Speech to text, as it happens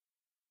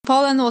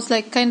Poland was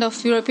like kind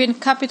of European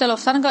capital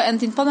of tango,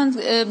 and in Poland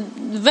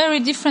very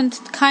different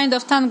kind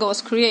of tango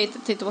was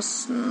created. It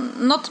was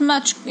not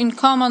much in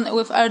common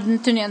with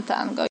Argentinian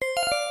tango.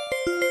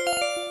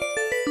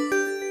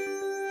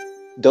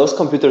 Those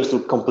computers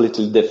look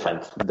completely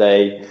different.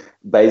 They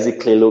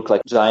basically look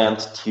like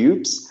giant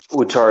tubes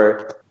which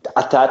are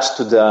attached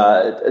to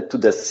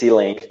the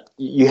ceiling.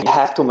 You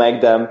have to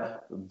make them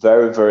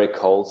very, very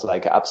cold,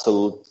 like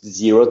absolute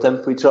zero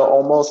temperature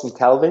almost in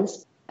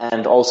kelvins,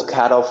 and also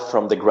cut off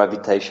from the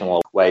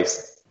gravitational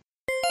waves.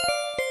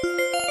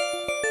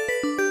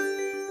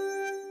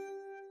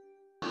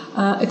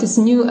 It is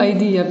a new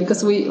idea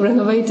because we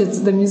renovated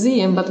the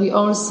museum, but we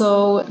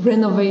also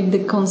renovate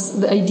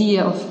the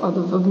idea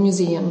of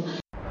museum.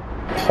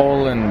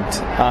 Poland,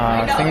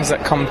 things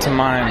that come to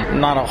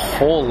mind, not a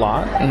whole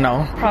lot,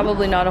 no.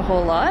 Probably not a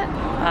whole lot.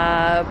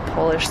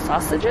 Polish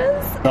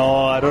sausages?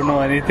 No, I don't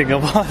know anything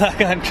about that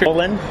country.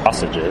 Poland?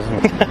 Sausages.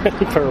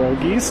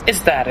 Pierogies.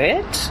 Is that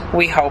it?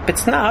 We hope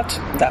it's not.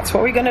 That's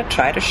what we're going to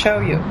try to show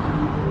you.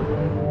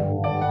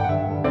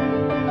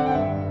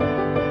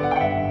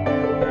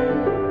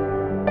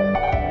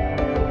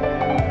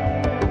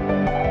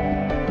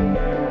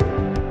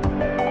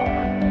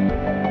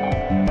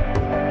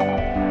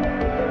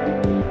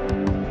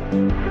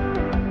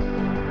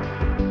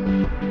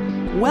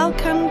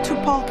 Welcome to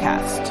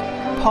Polcast,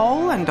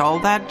 Pole and all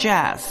that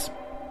jazz.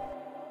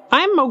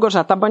 I'm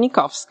Małgorzata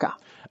Bonikowska.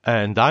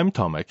 And I'm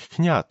Tomek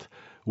Kniat.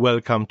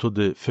 Welcome to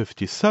the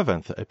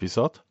 57th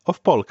episode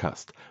of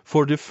Polcast.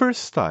 For the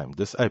first time,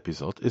 this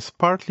episode is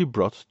partly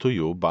brought to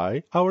you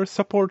by our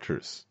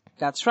supporters.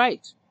 That's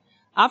right.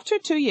 After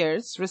 2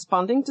 years,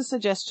 responding to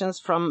suggestions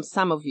from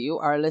some of you,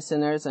 our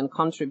listeners and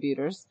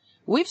contributors,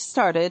 we've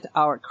started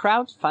our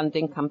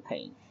crowdfunding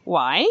campaign.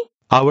 Why?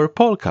 Our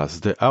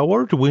Polcast, the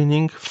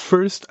award-winning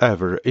first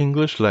ever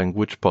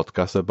English-language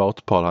podcast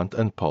about Poland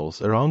and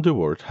Poles around the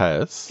world,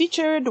 has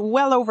featured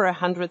well over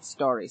 100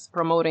 stories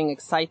promoting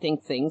exciting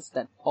things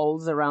that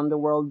Poles around the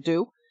world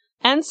do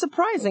and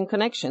surprising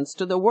connections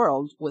to the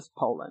world with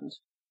Poland.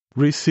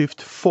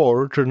 Received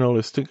 4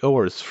 journalistic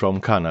awards from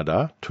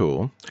Canada,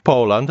 2,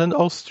 Poland and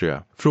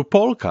Austria. Through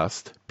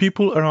Polcast,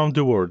 people around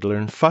the world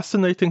learn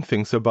fascinating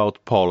things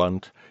about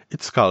Poland,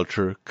 its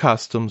culture,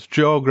 customs,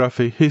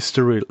 geography,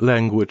 history,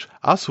 language,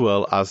 as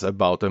well as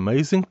about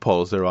amazing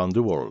Poles around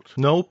the world.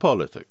 No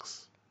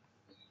politics.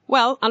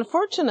 Well,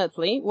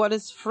 unfortunately, what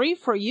is free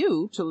for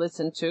you to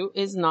listen to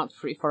is not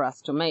free for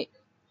us to make.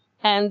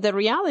 And the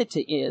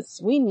reality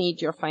is we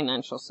need your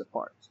financial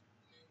support.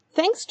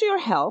 Thanks to your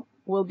help,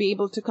 we'll be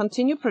able to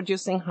continue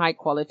producing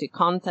high-quality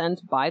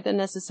content, buy the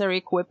necessary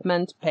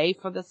equipment, pay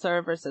for the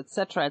servers,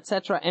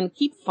 etc., and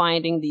keep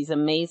finding these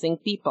amazing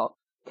people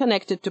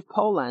connected to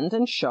Poland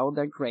and show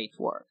their great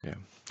work. Yeah.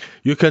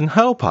 You can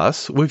help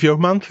us with your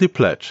monthly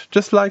pledge,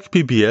 just like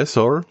PBS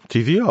or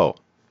TVO.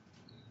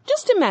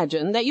 Just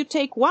imagine that you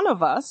take one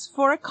of us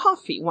for a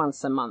coffee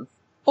once a month,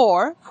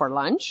 or for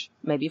lunch,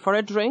 maybe for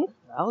a drink,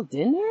 well,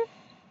 dinner,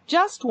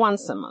 just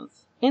once a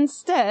month.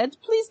 Instead,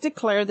 please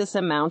declare this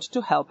amount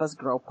to help us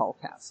grow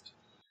Polcast.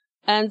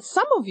 And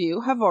some of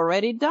you have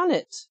already done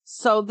it,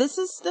 so this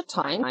is the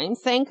time to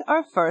thank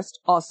our first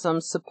awesome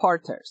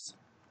supporters.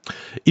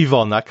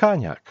 Iwona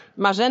Kaniak,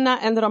 Marzena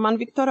and Roman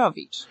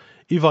Wiktorowicz,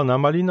 Iwona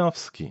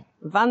Malinowski,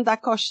 Wanda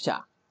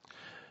Kościa,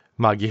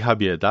 Magi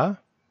Habieda,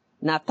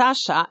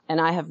 Natasha, and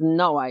I have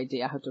no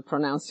idea how to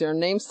pronounce your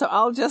name, so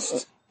I'll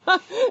just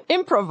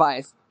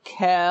improvise.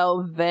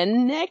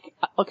 Kelvenek.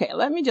 Okay,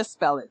 let me just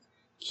spell it.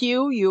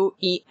 Quelvennec.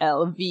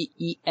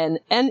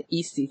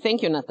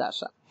 Thank you,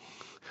 Natasha.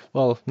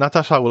 Well,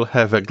 Natasha will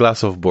have a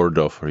glass of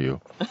Bordeaux for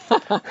you.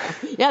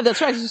 Yeah,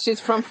 that's right. She's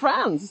from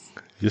France.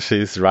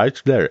 She's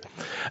right there.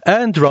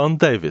 And Ron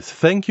Davis,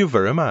 thank you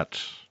very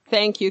much.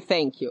 Thank you.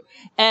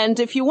 And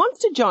if you want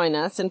to join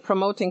us in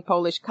promoting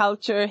Polish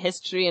culture,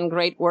 history, and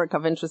great work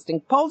of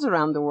interesting Poles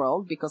around the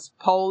world, because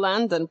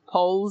Poland and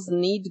Poles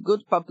need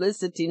good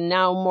publicity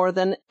now more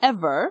than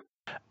ever.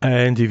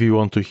 And if you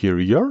want to hear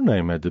your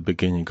name at the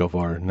beginning of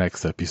our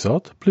next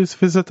episode, please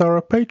visit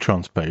our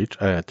Patreon page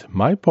at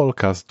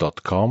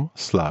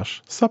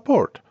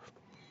mypolcast.com/support.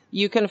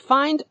 You can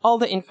find all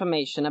the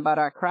information about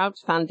our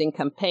crowdfunding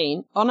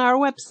campaign on our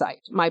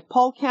website,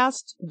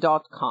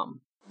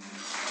 mypolcast.com.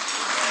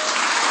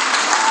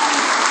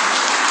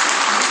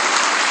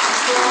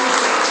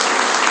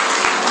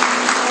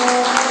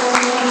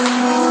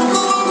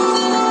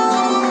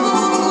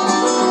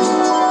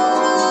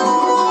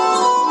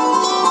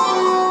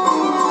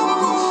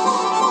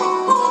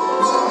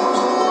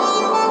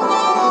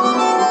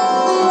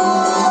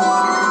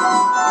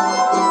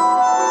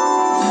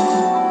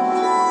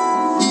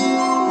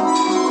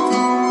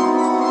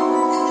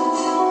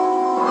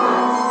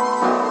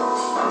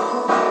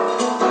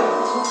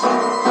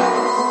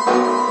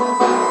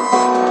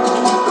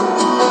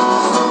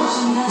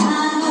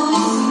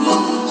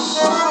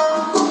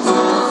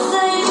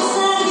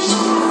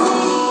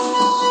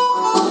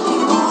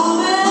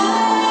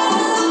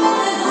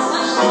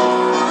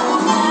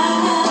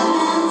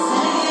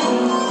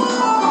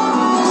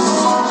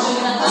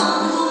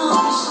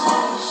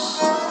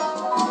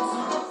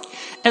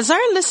 As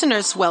our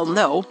listeners well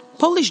know,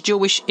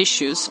 Polish-Jewish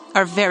issues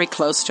are very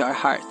close to our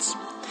hearts.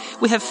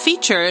 We have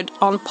featured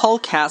on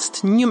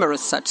Polcast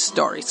numerous such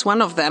stories.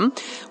 One of them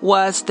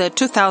was the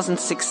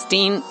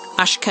 2016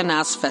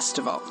 Ashkenaz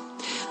Festival.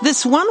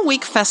 This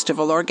one-week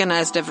festival,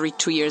 organized every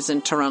 2 years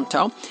in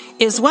Toronto,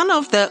 is one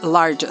of the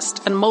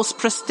largest and most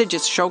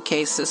prestigious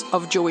showcases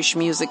of Jewish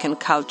music and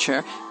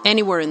culture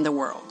anywhere in the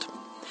world.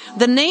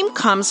 The name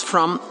comes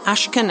from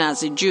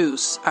Ashkenazi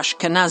Jews,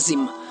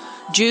 Ashkenazim,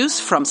 Jews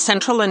from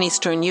Central and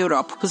Eastern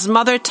Europe, whose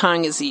mother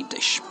tongue is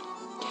Yiddish.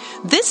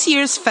 This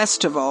year's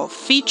festival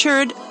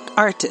featured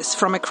artists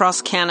from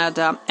across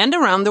Canada and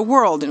around the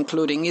world,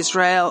 including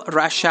Israel,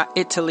 Russia,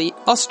 Italy,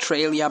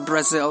 Australia,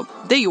 Brazil,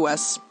 the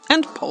US,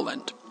 and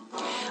Poland.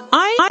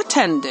 I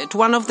attended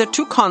one of the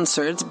two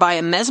concerts by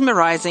a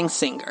mesmerizing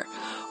singer,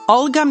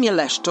 Olga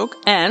Mieleszczuk,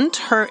 and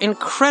her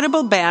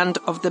incredible band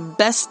of the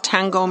best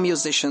tango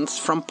musicians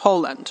from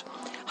Poland,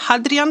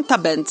 Hadrian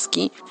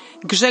Tabencki,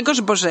 Grzegorz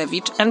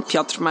Bożewicz, and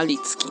Piotr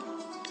Malicki.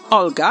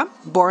 Olga,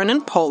 born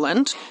in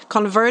Poland,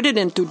 converted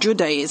into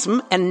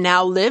Judaism and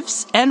now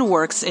lives and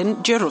works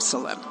in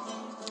Jerusalem.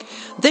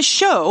 The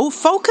show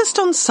focused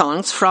on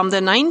songs from the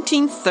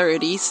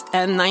 1930s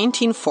and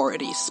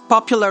 1940s,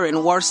 popular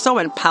in Warsaw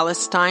and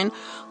Palestine,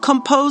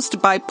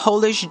 composed by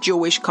Polish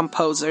Jewish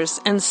composers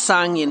and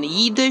sung in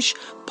Yiddish,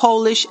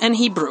 Polish, and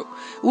Hebrew,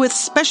 with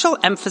special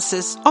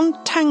emphasis on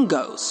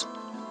tangos.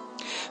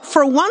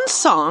 For one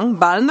song,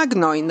 Bal na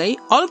Gnojnej,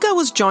 Olga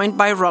was joined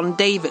by Ron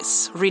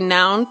Davis,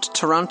 renowned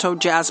Toronto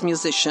jazz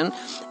musician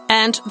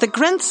and the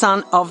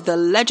grandson of the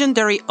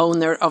legendary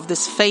owner of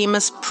this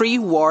famous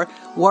pre-war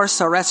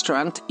Warsaw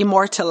restaurant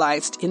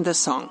immortalized in the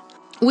song.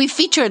 We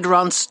featured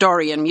Ron's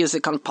story and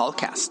music on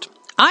Polcast.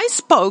 I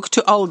spoke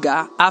to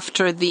Olga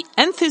after the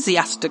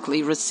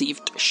enthusiastically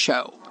received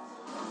show.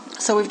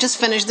 So we've just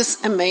finished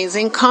this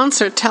amazing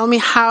concert. Tell me,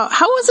 how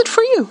was it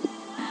for you?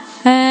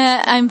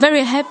 I'm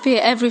very happy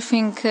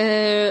everything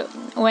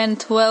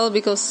went well,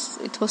 because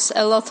it was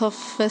a lot of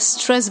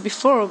stress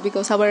before,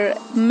 because our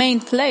main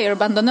player,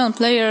 bandoneon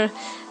player,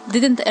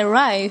 didn't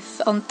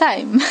arrive on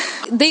time.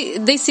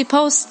 they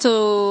supposed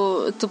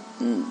to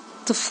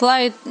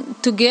fly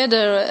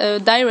together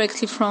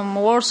directly from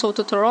Warsaw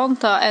to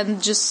Toronto,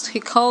 and just he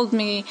called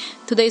me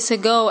 2 days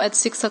ago at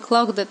 6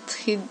 o'clock that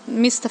he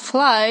missed a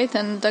flight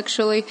and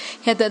actually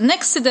had an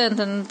accident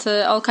and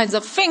all kinds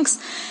of things.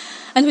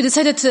 And we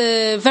decided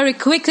very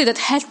quickly that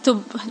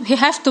he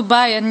had to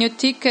buy a new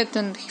ticket,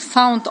 and he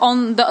found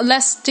on the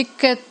last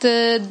ticket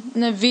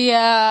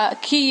via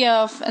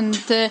Kiev,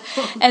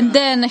 and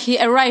then he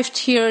arrived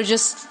here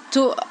just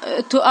two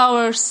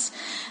hours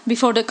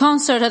before the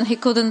concert, and he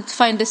couldn't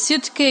find the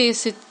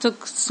suitcase. It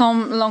took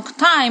some long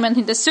time, and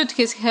in the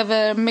suitcase he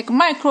have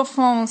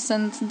microphones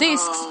and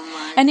discs,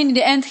 and in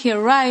the end he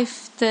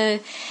arrived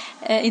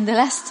in the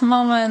last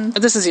moment.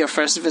 This is your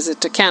first visit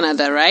to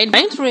Canada, right?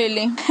 Not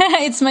really.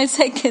 It's my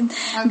second.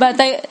 Okay.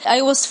 But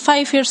I was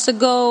 5 years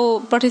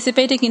ago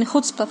participating in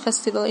Chutzpah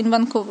Festival in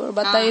Vancouver,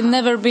 but I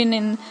never been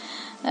in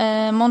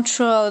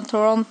Montreal,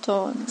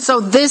 Toronto. So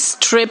this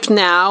trip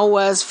now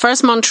was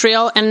first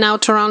Montreal and now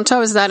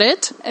Toronto, is that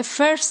it?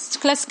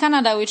 First Class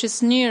Canada, which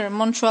is near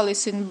Montreal,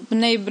 is in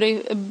Bnei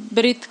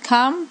Brit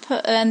camp,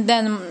 and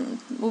then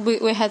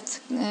we had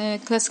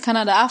Class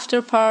Canada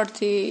after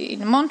party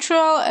in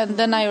Montreal, and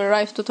then I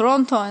arrived to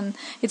Toronto, and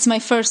it's my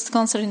first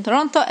concert in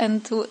Toronto,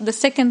 and the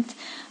second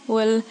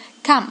will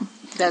come.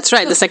 That's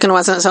right, the second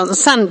was on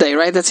Sunday,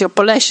 right? That's your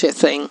Poleskie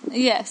thing.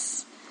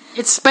 Yes.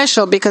 It's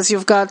special because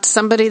you've got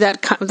somebody that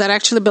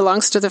actually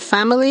belongs to the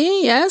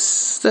family,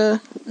 yes?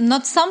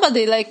 Not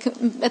somebody, like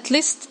at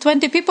least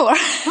 20 people are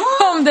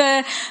from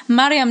the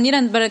Mariam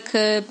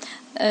Nierenberg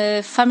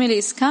family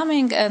is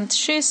coming, and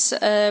she's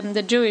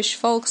the Jewish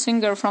folk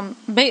singer from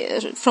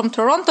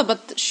Toronto,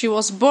 but she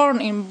was born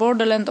in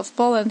borderland of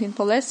Poland, in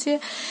Poleskie.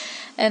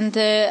 And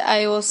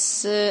I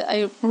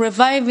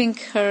reviving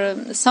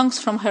her songs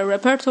from her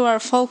repertoire,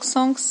 folk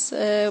songs.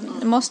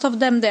 Most of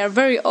them, they are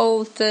very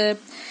old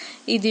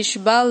Yiddish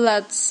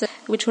ballads,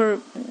 which were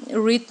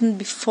written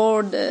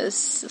before the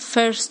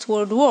First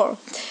World War.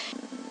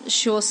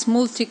 She was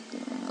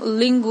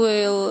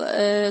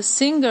multilingual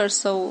singer,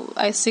 so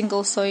I sing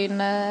also in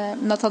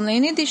not only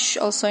in Yiddish,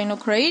 also in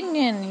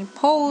Ukrainian, in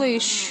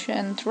Polish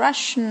and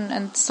Russian,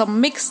 and some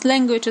mixed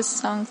languages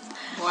songs.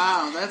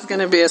 Wow, that's going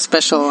to be a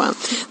special one.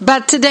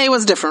 But today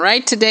was different,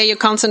 right? Today you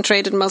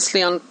concentrated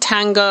mostly on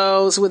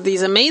tangos with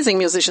these amazing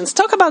musicians.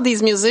 Talk about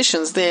these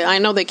musicians. I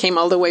know they came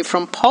all the way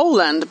from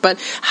Poland, but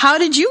how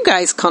did you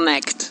guys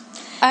connect?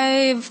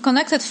 I've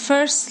connected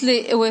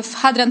firstly with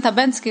Hadrian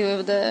Tabencki,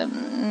 with the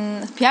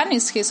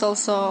pianist. He's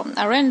also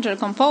arranger,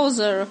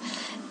 composer,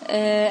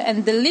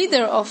 and the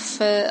leader of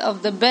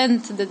the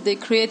band that they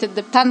created,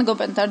 the tango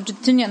band,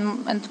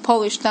 Argentinian and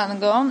Polish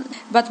tango.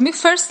 But we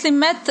firstly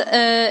met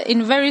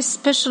in very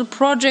special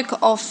project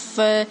of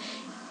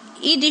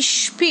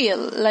Yiddish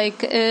spiel,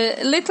 like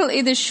a little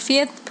Yiddish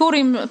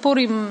Purim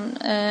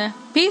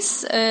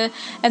piece,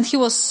 and he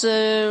was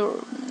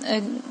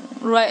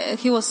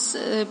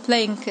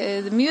playing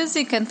the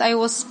music, and I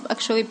was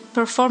actually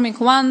performing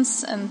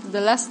once, and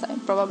the last time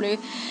probably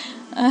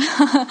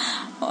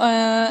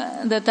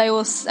that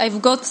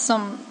I've got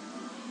some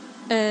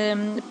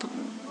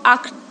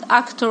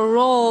actor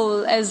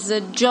role as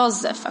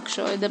Joseph,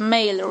 actually the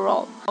male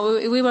role.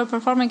 We were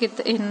performing it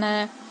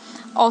in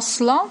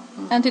Oslo,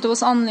 and it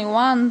was only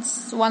one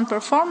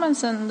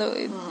performance, and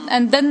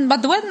then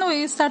but when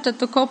we started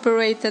to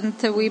cooperate and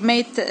we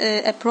made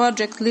a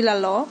project, Lila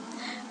Law,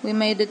 we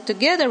made it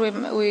together.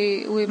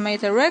 We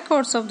made a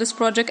records of this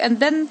project, and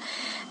then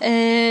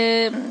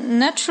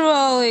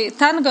naturally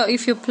tango.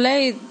 If you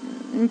play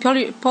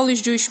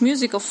Polish Jewish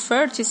music of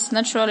 30s,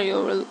 naturally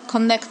you will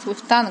connect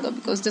with tango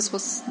because this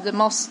was the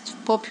most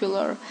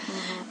popular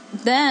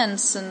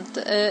dance, and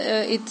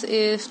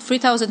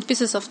 3,000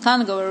 pieces of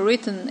tango were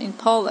written in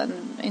Poland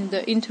in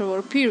the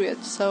interwar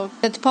period. So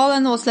that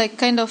Poland was like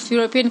kind of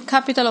European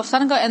capital of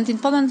tango, and in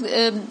Poland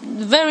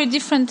very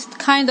different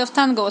kind of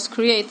tango was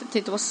created.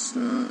 It was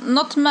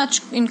not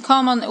much in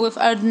common with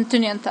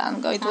Argentinian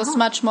tango. It was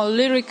much more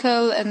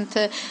lyrical and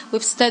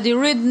with steady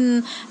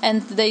rhythm,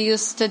 and they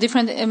used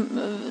different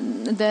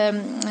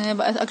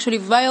actually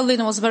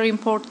violin was very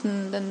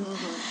important,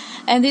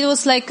 and it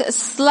was like a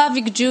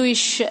Slavic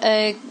Jewish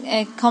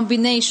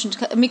combination,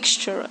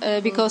 mixture,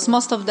 because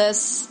most of the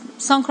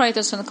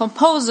songwriters and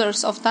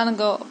composers of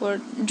tango were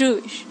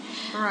Jewish.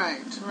 Right.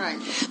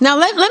 Now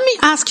let me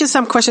ask you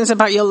some questions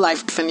about your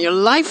life. And your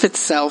life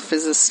itself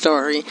is a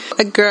story.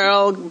 A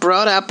girl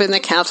brought up in a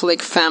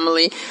Catholic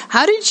family.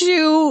 How did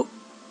you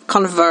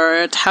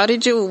convert?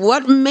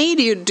 What made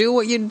you do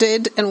what you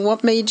did, and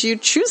what made you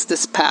choose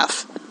this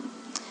path?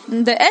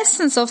 The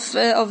essence of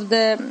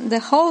the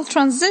whole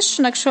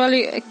transition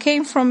actually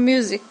came from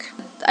music.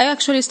 I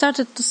actually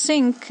started to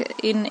sing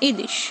in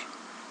Yiddish.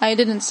 I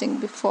didn't sing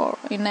before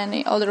in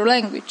any other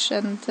language,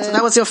 and so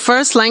that was your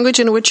first language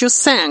in which you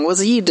sang,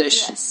 was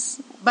Yiddish. Yes.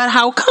 But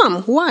how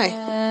come? Why?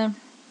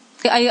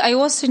 I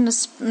was in a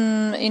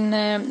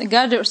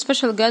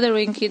special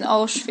gathering in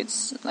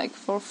Auschwitz, like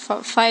for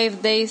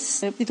 5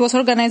 days. It was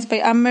organized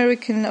by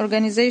American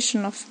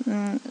organization of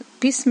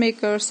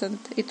peacemakers, and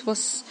it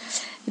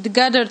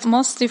gathered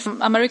mostly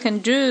from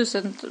American Jews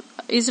and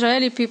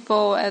Israeli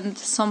people and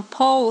some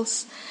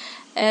Poles,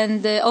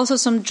 and also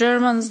some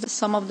Germans.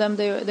 Some of them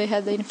they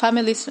had in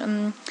families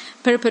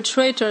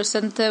perpetrators,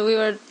 and we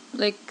were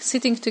like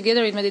sitting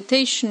together in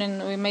meditation,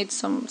 and we made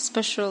some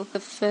special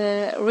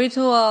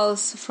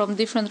rituals from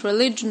different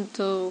religion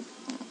to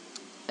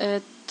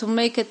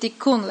make a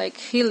tikkun, like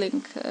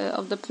healing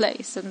of the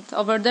place. And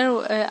over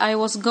there I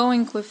was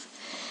going with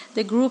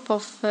the group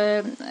of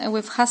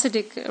with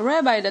Hasidic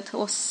rabbi that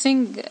was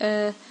singing,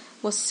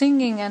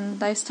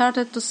 and I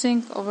started to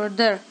sing over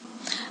there.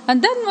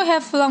 And then we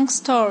have a long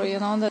story,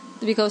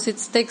 because it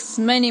takes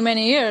many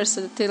years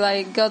till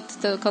I got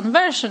the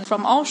conversion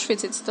from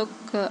Auschwitz. It took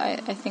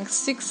I think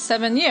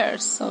 6-7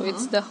 years. So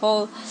it's the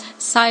whole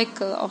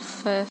cycle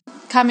of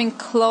coming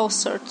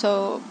closer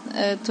to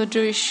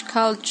Jewish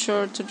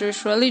culture, to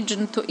Jewish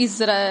religion, to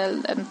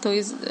Israel, and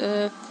to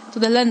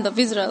the land of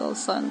Israel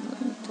also.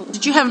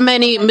 Did you have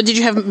many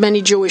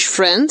Jewish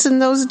friends in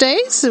those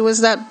days? Was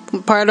that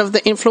part of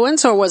the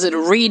influence, or was it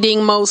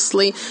reading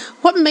mostly?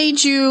 What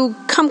made you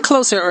come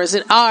closer, or is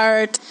it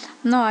art?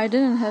 No, I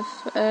didn't have.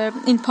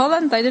 In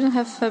Poland, I didn't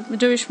have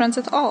Jewish friends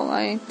at all.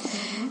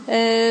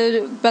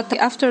 But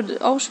after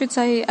Auschwitz,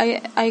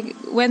 I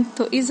went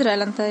to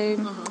Israel, and I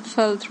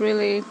felt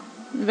really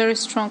very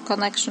strong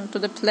connection to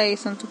the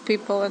place and to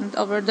people. And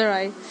over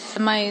there,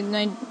 my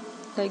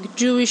like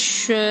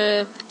Jewish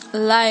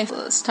life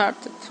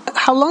started.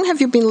 How long have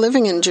you been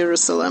living in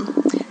Jerusalem?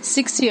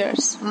 6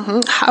 years.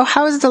 Mm-hmm.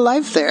 How is the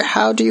life there?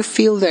 How do you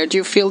feel there? Do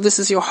you feel this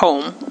is your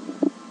home?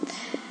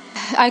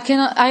 I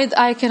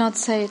cannot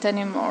say it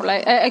anymore.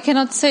 Like I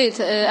cannot say it.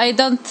 I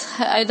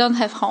don't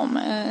have home.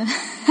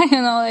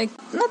 Like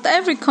not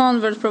every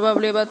convert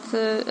probably, but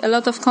a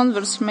lot of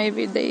converts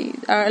maybe they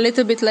are a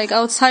little bit like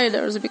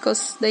outsiders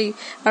because they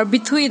are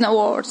between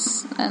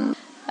wars, and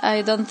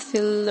I don't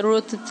feel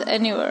rooted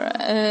anywhere.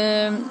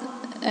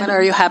 But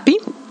are you happy?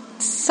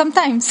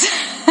 Sometimes,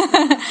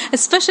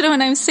 especially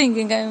when I'm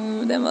singing,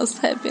 I'm the most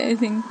happy, I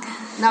think.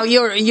 Now,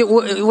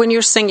 when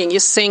you're singing, you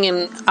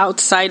sing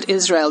outside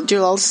Israel. Do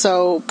you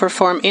also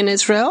perform in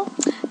Israel?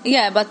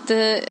 Yeah, but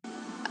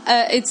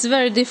it's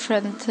very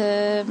different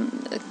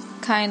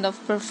kind of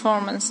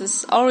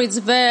performances, or it's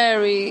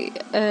very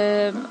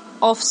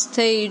off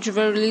stage,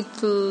 very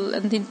little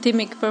and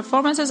intimate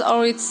performances,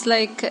 or it's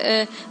like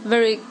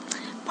very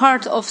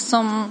part of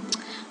some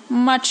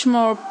much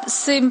more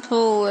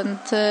simple and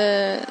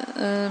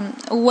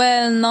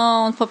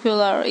well-known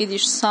popular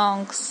Yiddish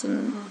songs.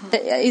 And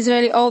the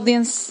Israeli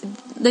audience,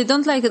 they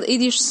don't like the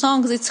Yiddish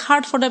songs. It's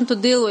hard for them to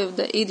deal with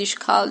the Yiddish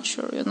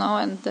culture,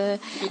 and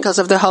because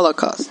of the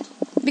Holocaust.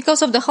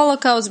 Because of the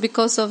Holocaust,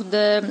 because of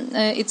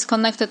it's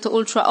connected to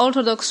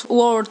ultra-Orthodox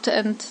world,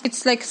 and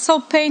it's like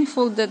so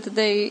painful that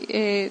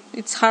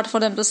it's hard for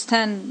them to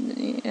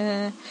stand.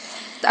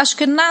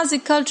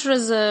 Ashkenazi culture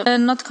is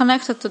not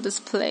connected to this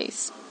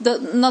place.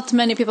 Not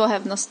many people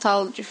have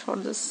nostalgia for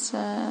this.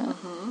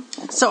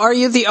 So are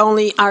you the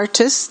only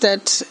artist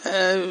that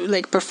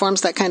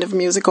performs that kind of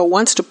music or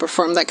wants to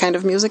perform that kind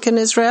of music in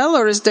Israel?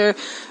 Or is there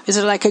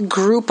like a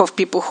group of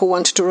people who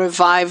want to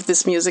revive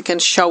this music and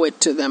show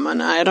it to them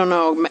and, I don't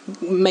know,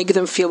 make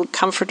them feel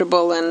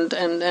comfortable and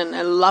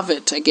love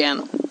it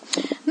again?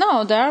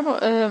 No, there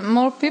are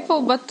more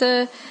people, but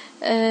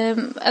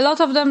a lot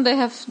of them, they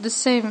have the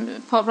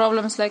same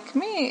problems like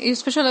me,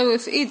 especially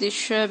with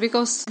Yiddish,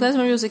 because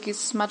klezmer music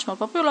is much more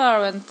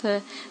popular, and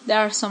there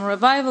are some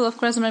revival of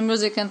klezmer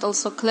music, and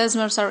also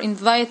klezmers are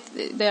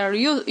they are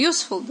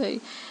useful.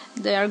 They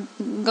are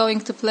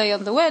going to play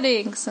on the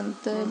weddings and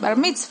bar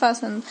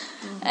mitzvahs,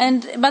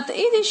 but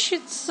Yiddish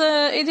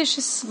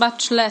is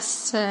much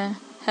less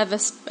have a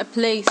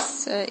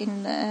place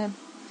in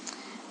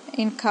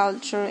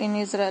culture in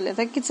Israel.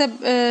 Like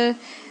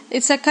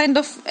it's a kind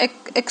of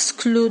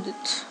excluded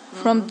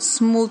from this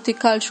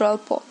multicultural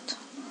pot.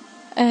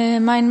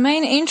 My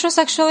main interest,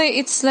 actually,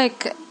 it's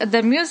like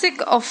the music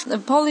of the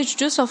Polish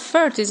Jews of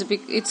 30s.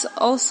 It's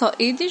also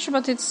Yiddish,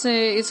 but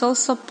it's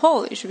also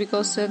Polish,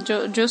 because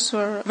Jews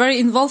were very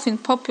involved in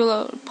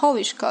popular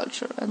Polish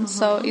culture, and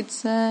so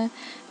it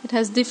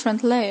has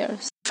different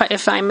layers.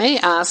 If I may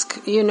ask,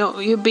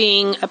 you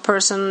being a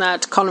person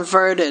that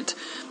converted,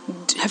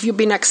 have you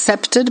been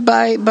accepted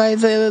by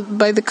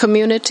the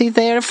community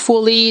there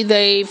fully?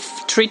 They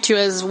treat you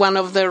as one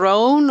of their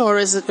own, or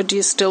do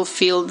you still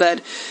feel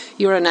that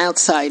you're an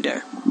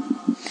outsider?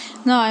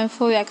 No, I'm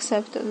fully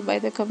accepted by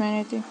the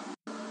community.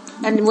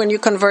 And when you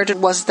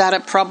converted, was that a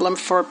problem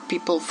for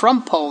people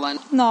from Poland?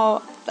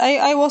 No,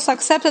 I was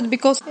accepted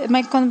because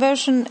my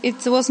conversion,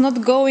 it was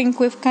not going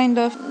with kind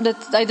of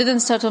that I didn't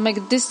start to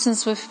make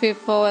distance with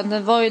people and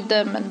avoid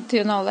them and,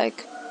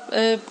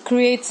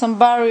 create some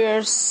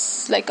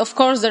barriers. Like, of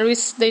course,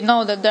 they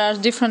know that there are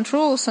different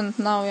rules, and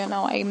now,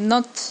 I'm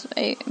not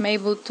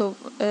able to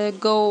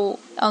go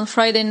on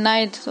Friday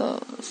night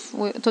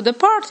to the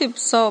party.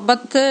 So,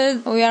 but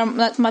we are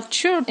not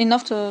mature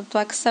enough to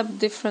accept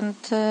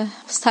different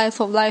styles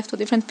of life to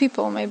different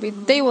people. Maybe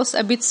they was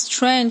a bit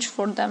strange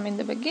for them in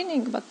the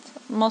beginning, but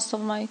most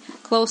of my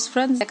close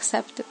friends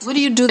accept it. What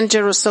do you do in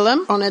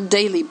Jerusalem on a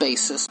daily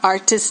basis?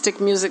 Artistic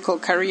musical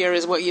career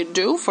is what you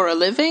do for a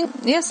living?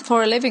 Yes,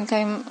 for a living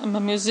I'm a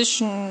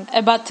musician,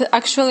 but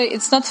actually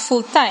it's not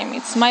full-time.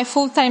 It's my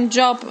full-time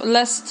job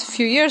last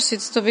few years.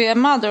 It's to be a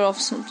mother of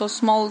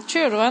small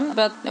children,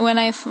 but when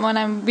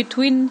I'm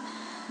between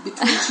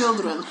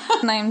children,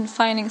 I'm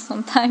finding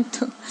some time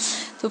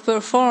to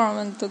perform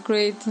and to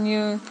create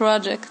new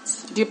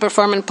projects. Do you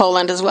perform in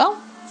Poland as well?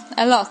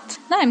 A lot.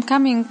 Now I'm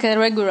coming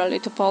regularly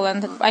to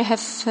Poland. I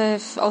have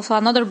also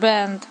another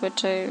band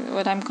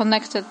what I'm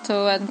connected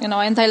to,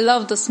 and I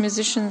love those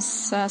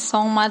musicians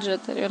so much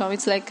that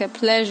it's like a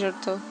pleasure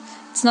to.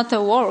 It's not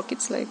a work.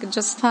 It's like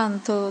just fun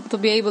to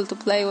be able to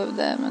play with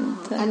them.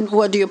 And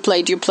what do you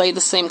play? Do you play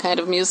the same kind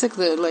of music,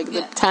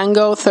 the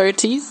tango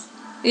 30s?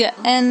 Yeah,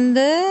 and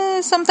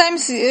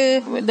sometimes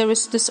there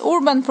is this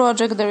urban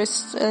project, there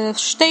is a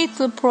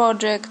shtetl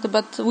project,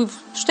 but with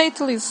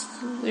shtetl is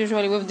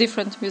usually with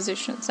different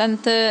musicians. And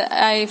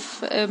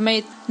I've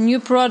made new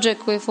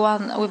project with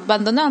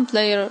bandoneon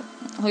player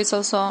who is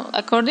also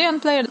accordion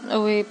player.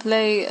 We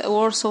play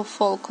Warsaw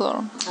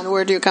folklore. And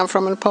where do you come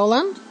from in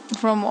Poland?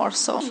 From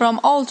Warsaw, from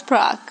Old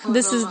Prague.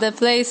 This is the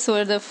place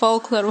where the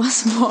folklore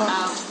was born.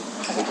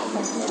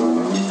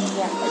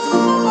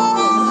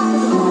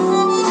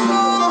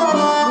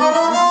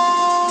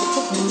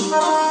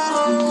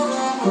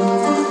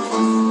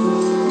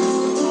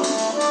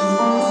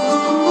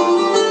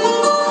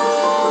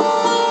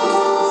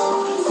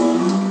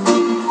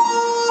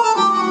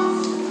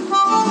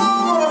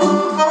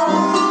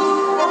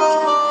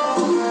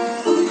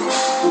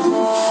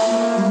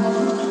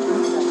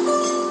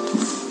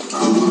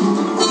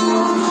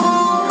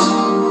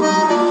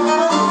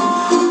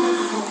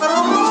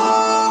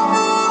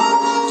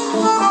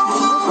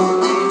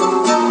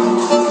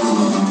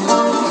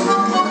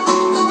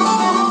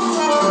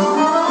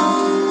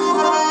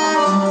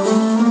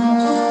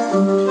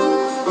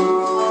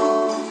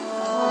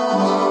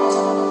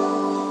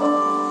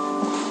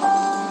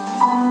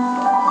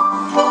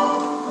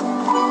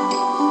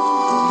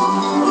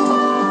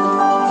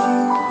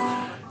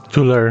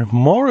 To learn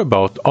more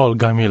about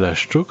Olga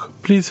Mileszczuk,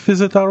 please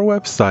visit our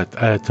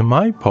website at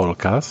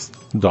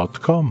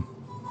mypolcast.com.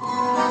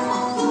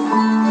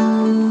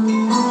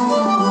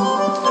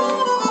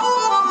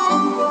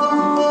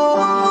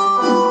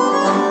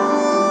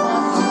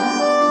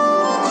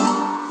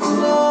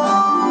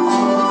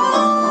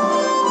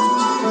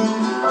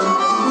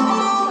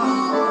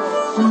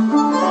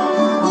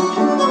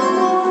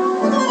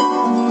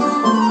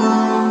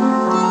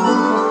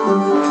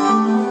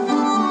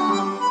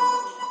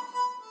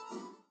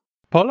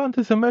 Poland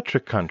is a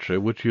metric country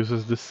which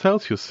uses the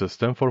Celsius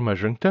system for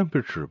measuring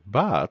temperature,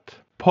 but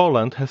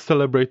Poland has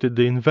celebrated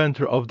the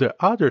inventor of the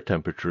other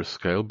temperature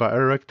scale by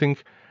erecting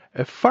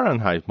a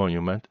Fahrenheit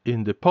monument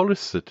in the Polish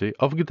city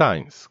of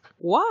Gdańsk.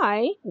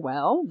 Why?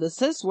 Well,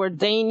 this is where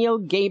Daniel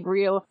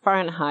Gabriel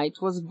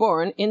Fahrenheit was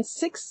born in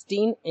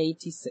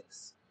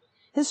 1686.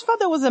 His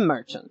father was a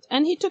merchant,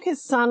 and he took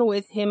his son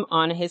with him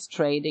on his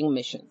trading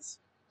missions.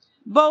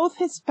 Both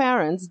his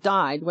parents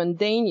died when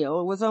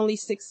Daniel was only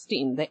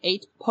 16. They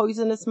ate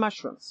poisonous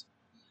mushrooms.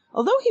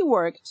 Although he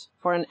worked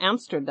for an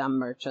Amsterdam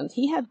merchant,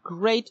 he had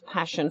great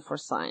passion for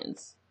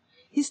science.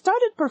 He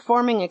started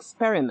performing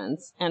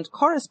experiments and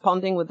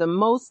corresponding with the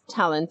most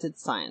talented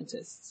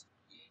scientists.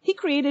 He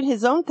created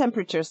his own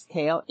temperature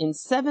scale in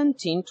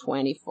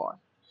 1724.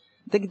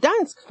 The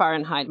Gdańsk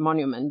Fahrenheit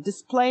monument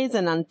displays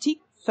an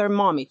antique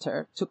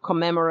thermometer to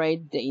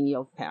commemorate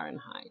Daniel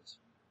Fahrenheit.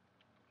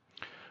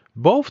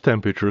 Both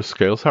temperature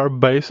scales are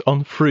based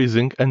on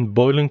freezing and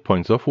boiling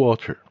points of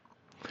water.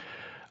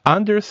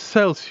 Anders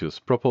Celsius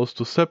proposed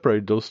to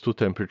separate those two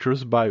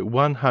temperatures by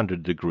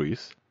 100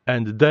 degrees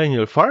and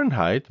Daniel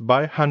Fahrenheit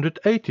by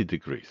 180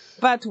 degrees.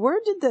 But where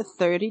did the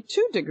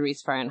 32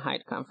 degrees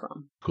Fahrenheit come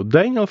from?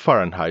 Daniel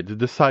Fahrenheit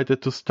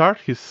decided to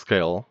start his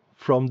scale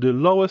from the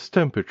lowest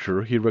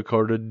temperature he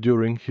recorded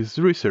during his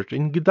research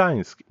in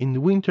Gdańsk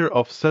in winter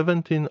of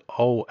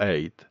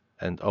 1708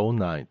 and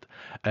 09,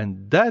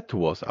 and that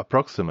was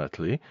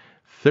approximately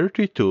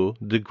 32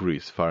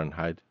 degrees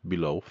Fahrenheit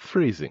below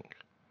freezing.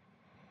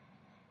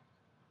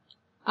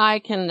 I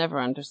can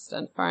never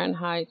understand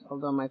Fahrenheit,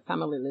 although my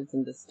family lives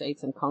in the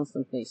States and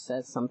constantly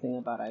says something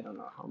about I don't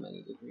know how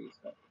many degrees,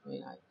 but I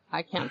mean,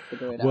 I can't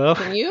figure it out.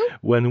 Can you?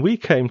 When we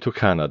came to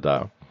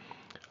Canada,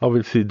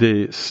 obviously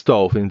the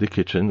stove in the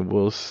kitchen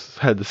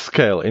had a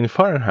scale in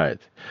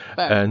Fahrenheit.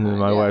 And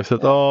my wife said,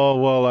 oh,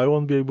 well, I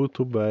won't be able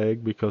to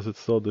bake because it's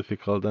so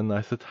difficult. And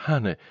I said,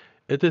 honey,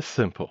 it is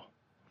simple.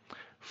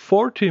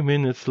 40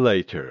 minutes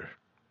later.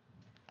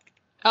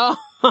 Oh,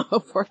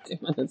 40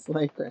 minutes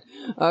later.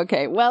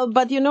 Okay, well,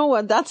 but you know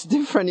what? That's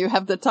different. You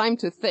have the time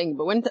to think.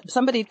 But when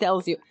somebody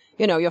tells you,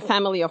 you know, your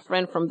family or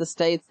friend from the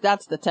States,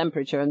 that's the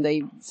temperature, and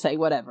they say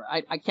whatever.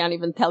 I can't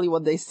even tell you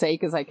what they say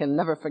because I can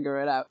never figure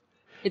it out.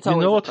 It's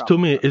always you know what? To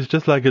me, it's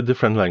just like a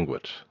different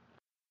language.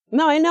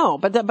 No, I know,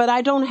 but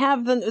I don't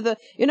have the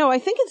you know, I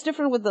think it's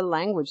different with the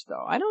language,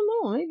 though. I don't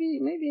know.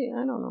 Maybe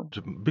I don't know.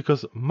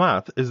 Because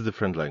math is a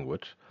different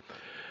language.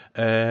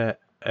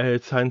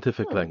 It's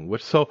scientific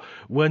language. So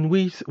when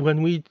we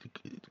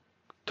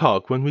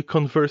talk, when we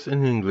converse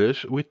in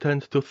English, we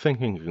tend to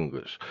think in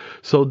English.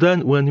 So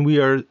then when we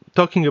are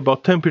talking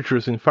about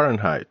temperatures in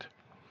Fahrenheit,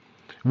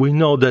 we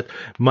know that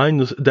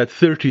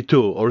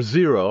 32 or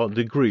 0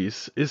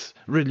 degrees is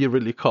really,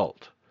 really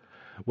cold.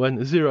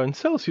 When 0 in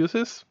Celsius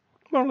is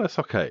more or less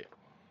okay.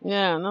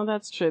 Yeah, no,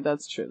 that's true.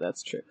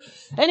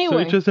 Anyway. So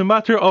it's just a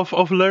matter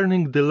of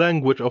learning the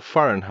language of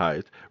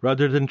Fahrenheit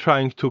rather than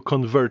trying to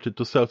convert it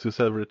to Celsius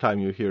every time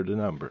you hear the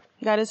number.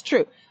 That is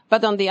true.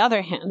 But on the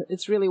other hand,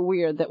 it's really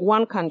weird that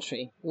one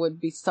country would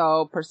be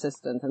so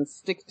persistent and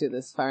stick to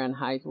this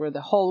Fahrenheit where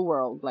the whole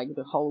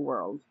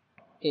world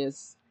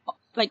is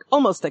like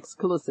almost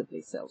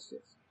exclusively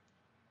Celsius.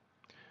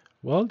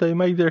 Well, they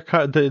make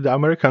the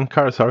American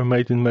cars are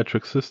made in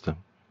metric system.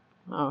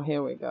 Oh,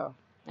 here we go.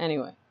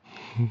 Anyway.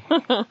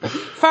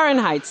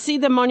 Fahrenheit. See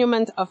the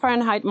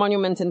Fahrenheit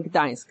monument in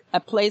Gdańsk, a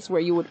place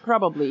where you would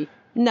probably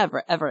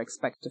never ever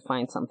expect to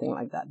find something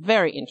like that.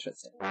 Very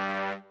interesting.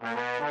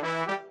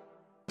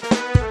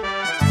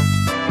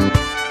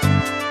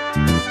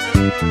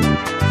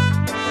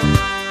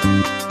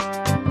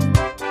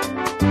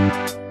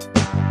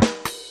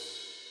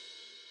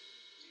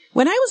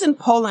 When I was in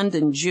Poland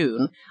in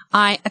June,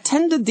 I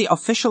attended the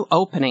official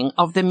opening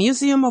of the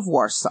Museum of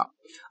Warsaw,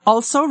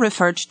 also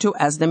referred to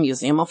as the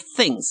Museum of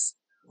Things,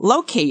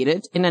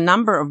 located in a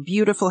number of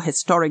beautiful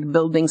historic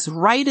buildings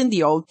right in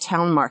the old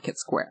town market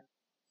square.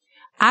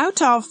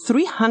 Out of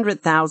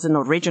 300,000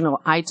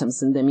 original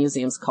items in the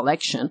museum's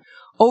collection,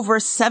 over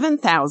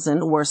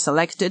 7,000 were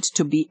selected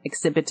to be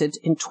exhibited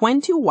in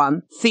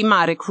 21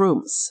 thematic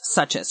rooms,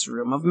 such as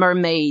Room of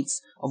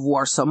Mermaids, of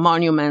Warsaw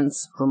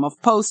monuments, Room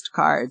of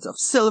postcards, of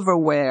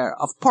silverware,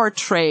 of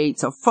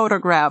portraits, of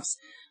photographs,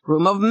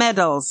 Room of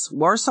medals,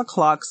 Warsaw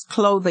clocks,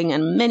 clothing,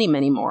 and many,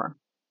 many more.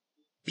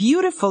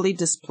 Beautifully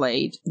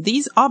displayed,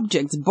 these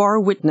objects bore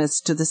witness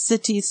to the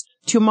city's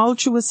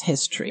tumultuous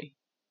history.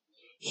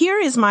 Here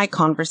is my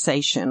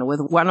conversation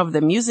with one of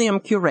the museum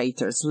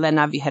curators,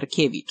 Lena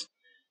Wicherkiewicz.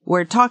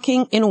 We're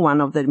talking in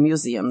one of the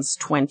museum's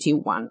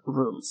 21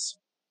 rooms.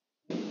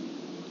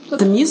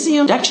 The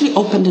museum actually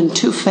opened in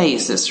 2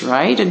 phases,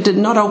 right? It did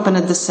not open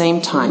at the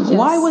same time. Yes.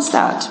 Why was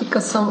that?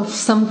 Because of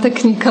some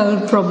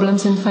technical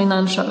problems in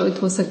financial.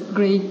 It was a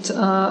great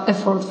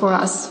effort for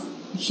us,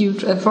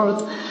 huge effort,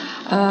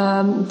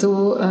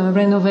 to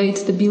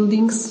renovate the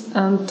buildings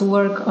and to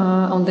work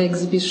on the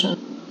exhibition.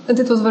 And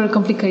it was very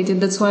complicated.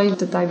 That's why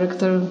the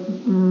director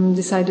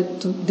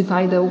decided to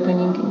divide the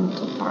opening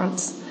into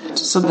parts.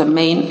 So the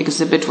main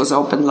exhibit was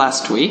opened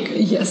last week?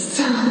 Yes.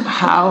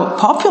 How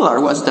popular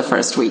was the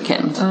first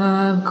weekend?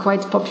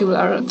 Quite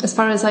popular. As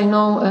far as I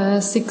know,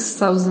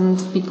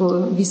 6,000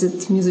 people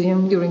visit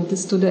museum during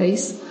these 2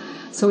 days.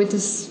 So it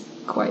is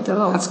quite a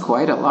lot. That's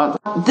quite a lot.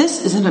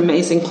 This is an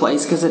amazing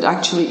place because it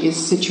actually is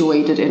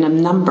situated in a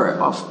number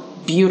of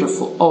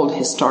beautiful old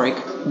historic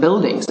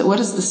buildings. What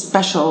is the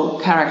special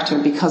character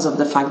because of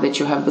the fact that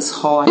you have this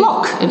whole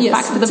block? In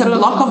fact, it's a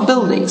block of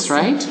buildings,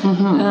 right?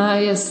 Mm-hmm.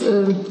 Yes.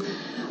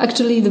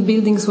 Actually, the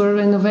buildings were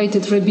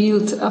renovated,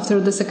 rebuilt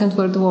after the Second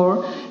World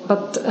War,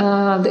 but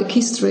the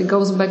history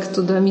goes back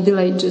to the Middle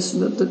Ages,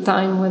 the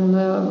time when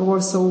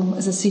Warsaw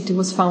as a city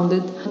was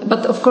founded.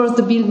 But of course,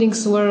 the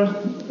buildings were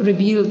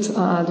rebuilt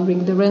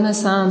during the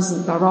Renaissance,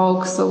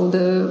 Baroque, so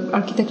the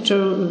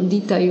architectural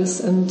details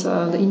and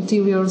the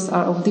interiors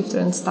are of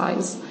different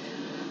styles.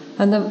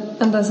 And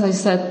as I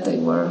said, they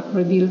were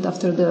rebuilt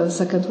after the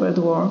Second World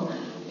War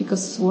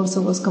because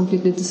Warsaw was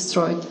completely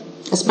destroyed.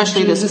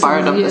 Especially this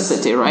part of the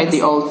city, right? Yes.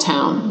 The old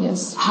town.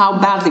 Yes. How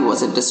badly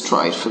was it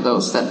destroyed, for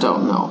those that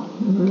don't know?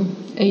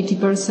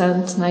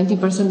 80%,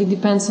 90%, it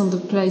depends on the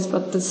place,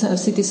 but the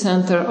city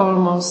center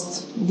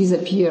almost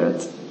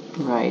disappeared.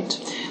 Right.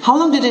 How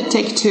long did it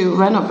take to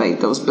renovate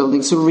those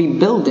buildings, to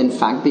rebuild, in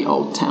fact, the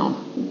old town?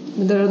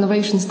 The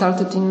renovation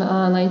started in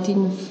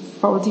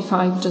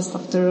 1945, just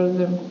after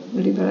the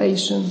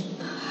liberation.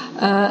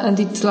 And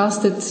it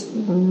lasted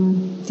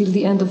till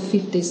the end of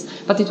 50s.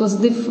 But it was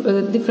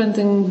different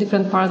in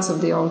different parts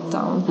of the old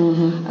town.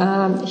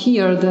 Mm-hmm.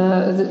 Here,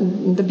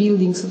 the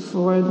buildings of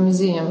World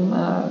Museum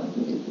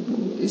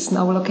is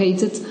now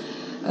located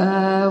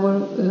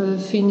were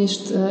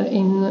finished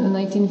in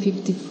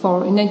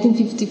 1954. In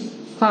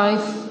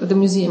 1955, the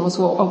museum was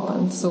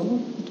opened, so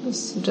it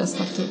was just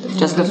after the...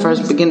 Just the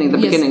first beginning,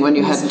 beginning when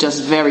you had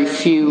just very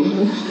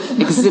few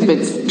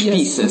exhibit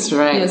pieces,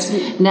 right?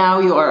 Yes. Now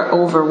you are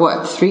over,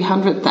 what,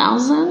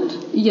 300,000?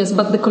 Yes,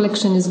 but the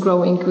collection is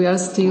growing. We are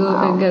still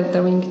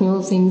gathering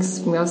new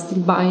things. We are still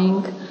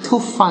buying. Who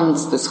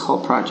funds this whole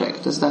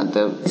project? Is that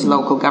the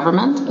local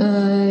government?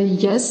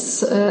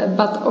 Yes,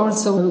 but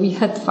also we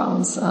had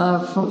funds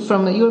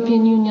from the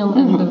European Union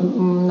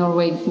and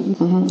Norway.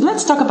 Mm-hmm.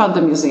 Let's talk about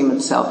the museum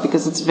itself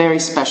because it's very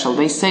special.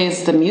 They say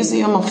it's the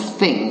Museum of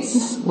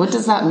Things. What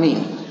does that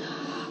mean?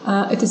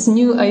 It is a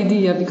new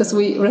idea because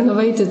we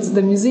renovated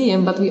the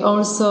museum, but we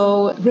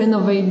also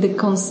renovate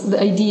the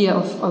idea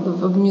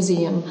of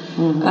museum.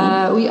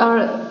 Mm-hmm. We are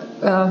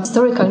a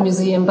historical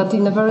museum, but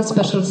in a very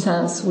special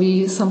sense.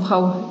 We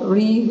somehow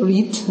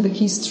reread the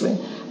history.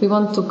 We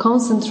want to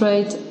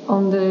concentrate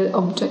on the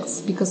objects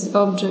because the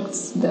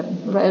objects, the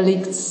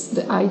relics,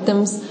 the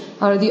items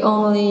are the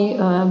only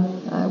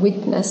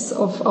witness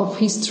of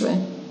history.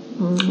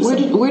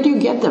 Where do you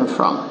get them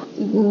from?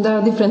 There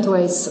are different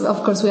ways.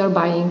 Of course, we are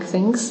buying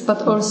things,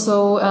 but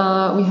also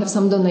we have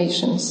some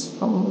donations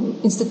from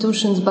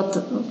institutions, but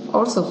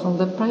also from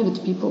the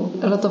private people.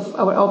 A lot of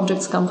our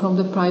objects come from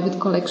the private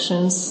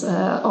collections,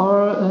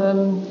 or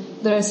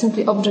there are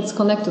simply objects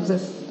connected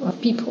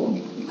with people.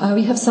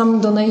 We have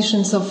some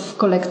donations of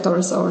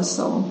collectors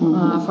also.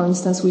 Mm-hmm. For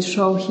instance, we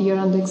show here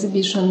on the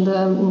exhibition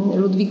the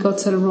Ludwig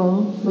Gotzel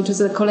room, which is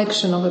a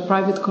collection of a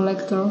private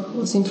collector who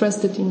was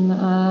interested in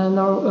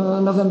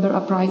November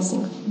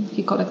Uprising.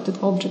 He collected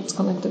objects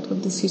connected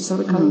with this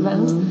historical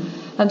event.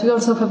 And we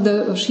also have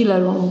the Schiele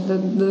room,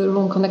 the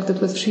room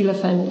connected with Schiele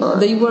family.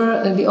 They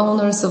were the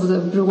owners of the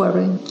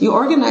brewery. You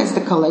organized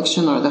the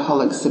collection or the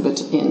whole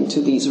exhibit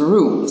into these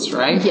rooms,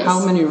 right? Yes.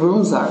 How many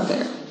rooms are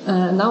there?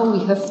 Now we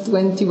have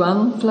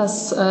 21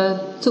 plus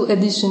 2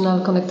 additional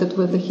connected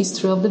with the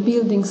history of the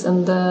buildings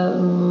and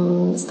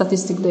the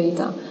statistic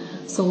data.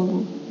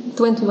 So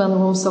 21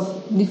 rooms of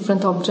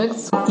different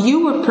objects.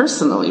 You were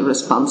personally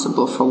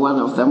responsible for one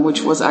of them,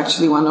 which was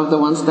actually one of the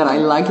ones that I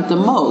liked the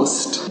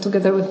most.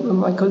 Together with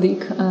my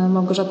colleague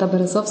Małgorzata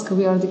Berezowska,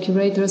 we are the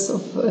curators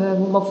of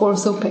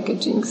Warsaw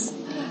Packagings.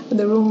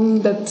 The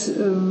room that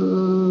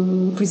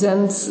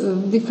presents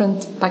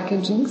different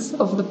packagings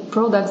of the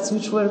products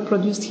which were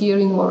produced here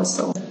in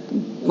Warsaw.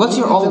 What's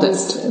your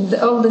oldest?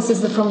 The oldest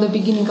is from the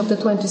beginning of the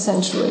 20th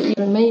century,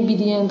 maybe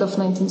the end of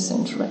 19th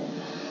century.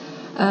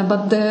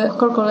 But the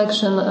core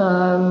collection,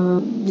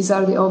 these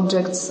are the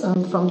objects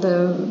from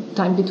the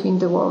time between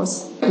the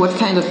wars. What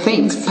kind of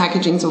things?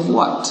 Packagings of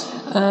what?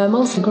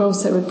 Mostly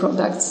grocery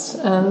products,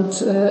 and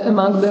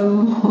among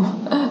them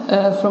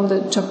from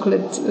the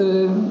chocolate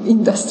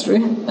industry.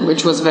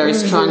 Which was very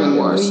strong in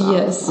Warsaw.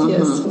 Yes,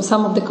 yes.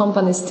 Some of the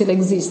companies still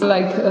exist,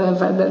 like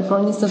Wedel, for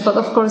instance, but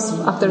of course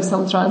after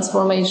some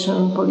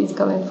transformation,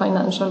 political and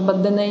financial,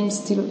 but the name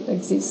still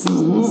exists.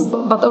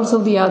 But also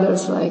the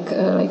others,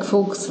 like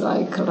Fuchs,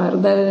 like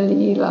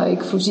Lardelli, like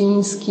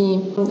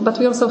Fruziński. But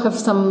we also have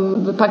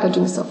some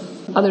packagings of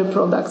other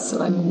products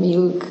like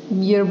milk,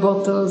 beer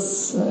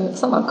bottles,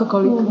 some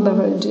alcoholic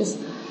beverages.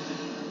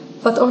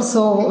 But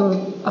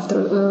also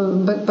after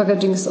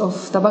packagings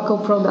of tobacco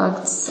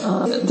products.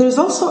 There's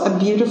also a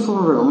beautiful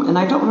room, and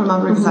I don't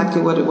remember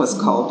exactly what it was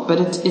called, but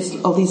it's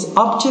all these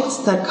objects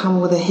that come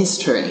with a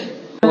history.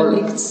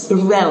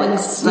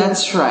 Relics,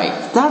 that's right.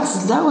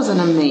 That was an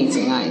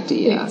amazing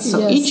idea.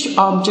 So each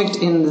object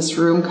in this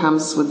room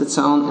comes with its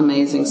own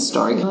amazing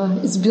story.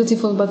 It's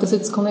beautiful, but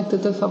it's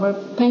connected with our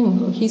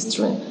painful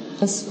history.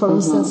 As for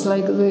instance,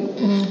 like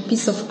the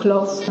piece of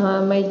cloth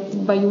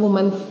made by a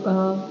woman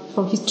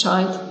for his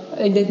child,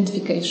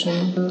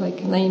 identification,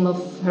 like name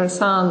of her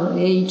son,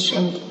 age,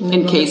 and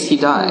in case he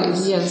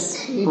dies.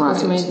 Yes, it right.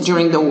 was made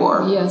during the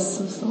war. Yes,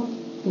 so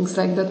things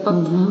like that. But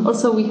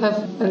also we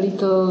have a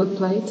little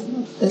plate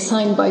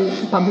signed by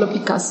Pablo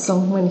Picasso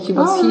when he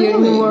was here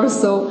in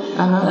Warsaw.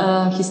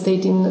 He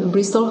stayed in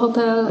Bristol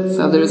Hotel.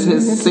 So there's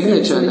his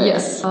signature there.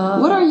 Yes.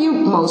 What are you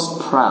most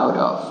proud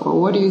of,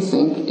 or what do you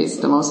think is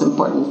the most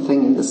important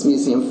thing in this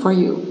museum for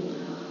you?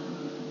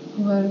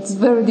 Well, it's a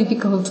very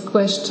difficult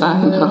question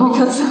I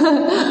because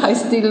I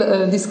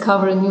still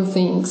discover new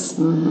things.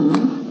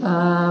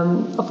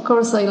 Of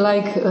course, I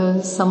like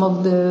some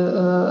of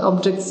the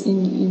objects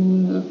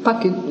in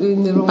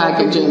the room.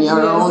 Packaging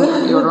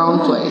your own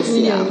place.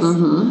 Yes.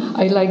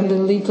 I like the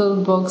little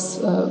box,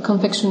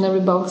 confectionery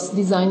box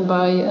designed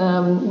by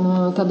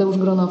Tadeusz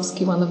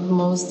Gronowski, one of the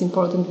most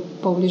important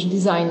Polish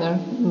designer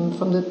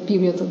from the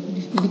period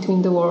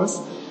between the wars.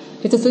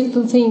 It is a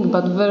little thing,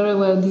 but very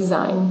well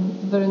designed,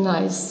 very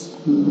nice.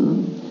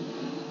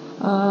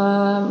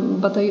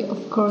 But I,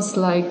 of course,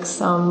 like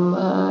some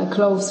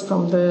clothes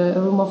from the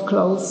room of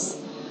clothes,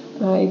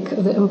 like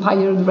the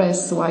empire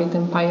dress, white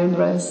empire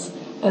dress,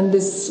 and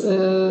this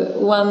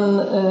one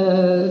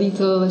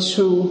little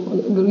shoe,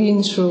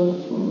 green shoe,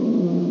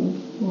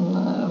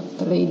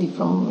 the lady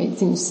from, it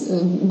seems,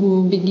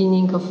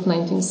 beginning of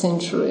 19th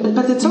century.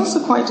 But it's also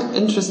quite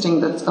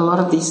interesting that a lot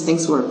of these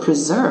things were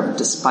preserved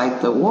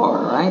despite the war,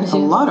 right? Yeah. A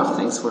lot of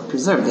things were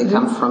preserved. They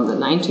come from the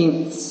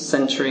 19th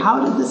century. How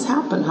did this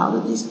happen? How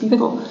did these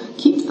people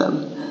keep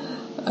them?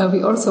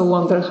 We also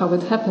wonder how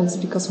it happens,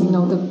 because we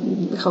know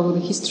how the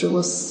history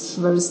was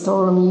very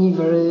stormy,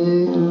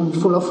 very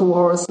full of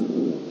wars.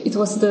 It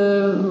was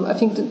I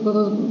think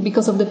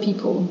because of the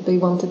people, they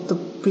wanted to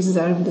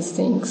preserve these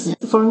things. Yeah.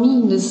 For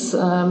me, this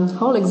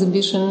whole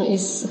exhibition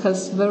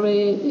has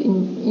very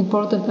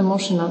important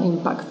emotional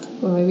impact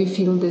when we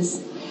feel this.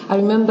 I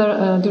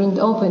remember during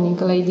the opening,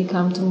 a lady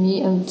came to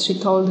me and she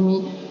told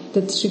me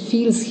that she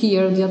feels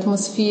here the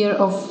atmosphere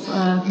of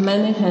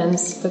many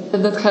hands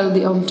that held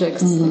the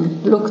objects,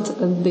 looked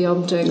at the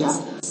objects.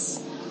 Yeah.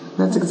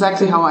 That's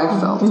exactly how I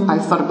felt. I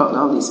thought about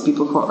all these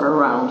people who are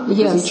around,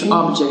 because each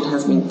object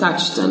has been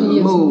touched and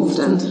moved.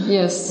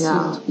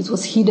 It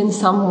was hidden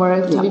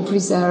somewhere to be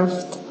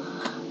preserved,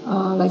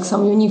 like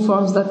some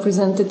uniforms that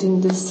presented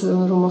in this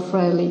room of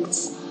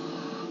relics.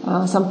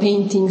 Some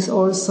paintings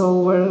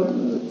also were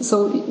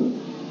so.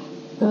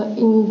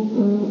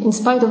 In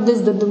spite of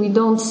this, that we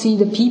don't see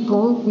the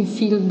people, we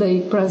feel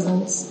their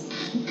presence,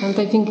 and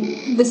I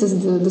think this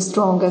is the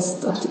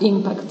strongest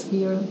impact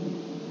here.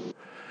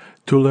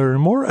 To learn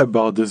more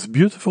about this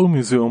beautiful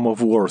Museum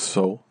of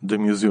Warsaw, the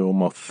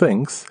Museum of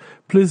Things,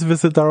 please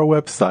visit our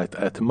website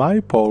at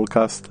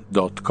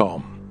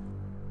mypolcast.com.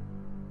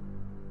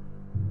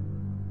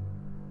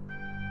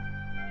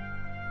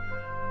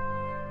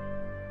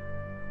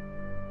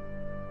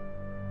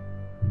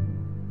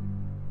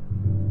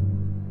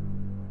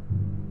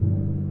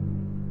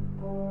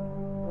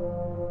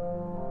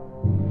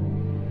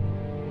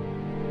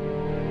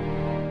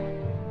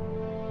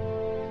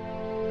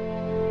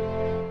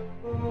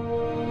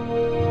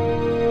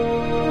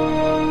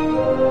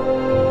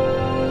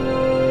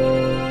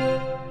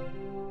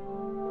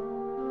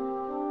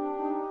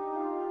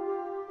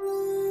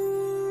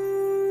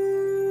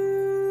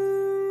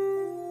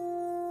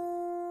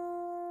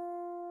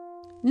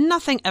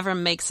 Nothing ever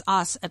makes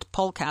us at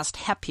Polcast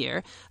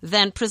happier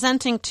than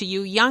presenting to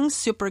you young,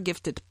 super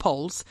gifted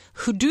Poles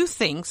who do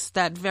things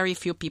that very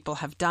few people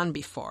have done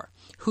before,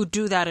 who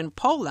do that in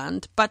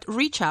Poland but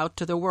reach out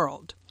to the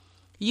world.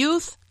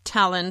 Youth,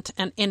 talent,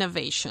 and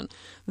innovation,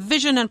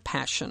 vision and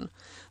passion.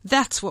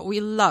 That's what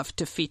we love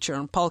to feature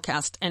on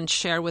Polcast and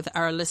share with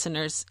our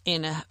listeners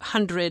in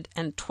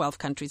 112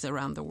 countries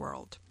around the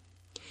world.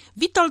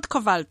 Witold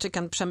Kowalczyk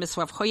and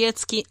Przemysław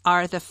Chojecki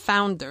are the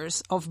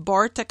founders of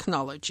Bor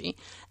Technology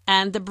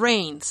and the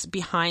brains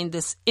behind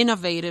this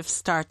innovative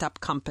startup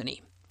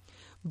company.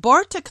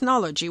 Bor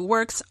Technology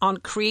works on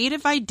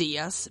creative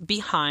ideas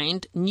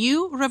behind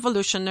new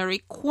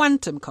revolutionary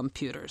quantum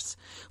computers,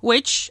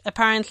 which,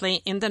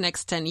 apparently in the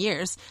next 10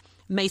 years,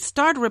 may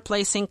start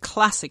replacing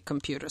classic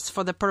computers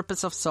for the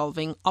purpose of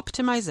solving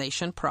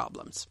optimization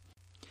problems.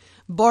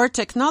 Bor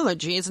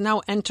Technology is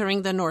now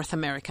entering the North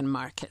American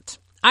market.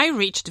 I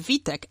reached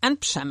Witek and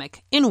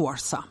Przemek in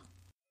Warsaw.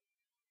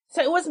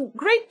 So it was a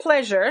great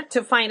pleasure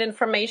to find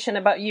information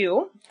about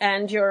you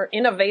and your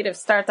innovative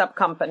startup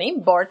company,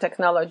 Bor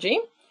Technology,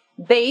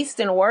 based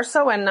in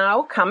Warsaw and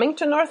now coming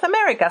to North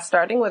America,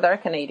 starting with our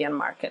Canadian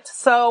market.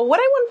 So what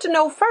I want to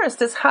know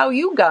first is how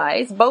you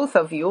guys, both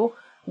of you,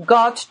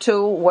 got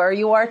to where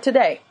you are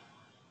today.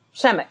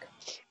 Przemek.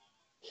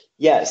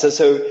 Yeah,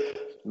 so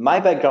my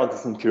background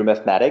is in pure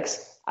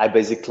mathematics. I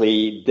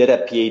basically did a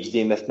PhD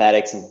in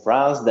mathematics in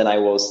France. Then I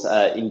was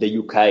in the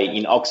UK,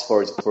 in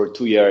Oxford, for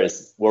 2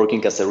 years,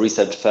 working as a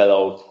research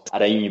fellow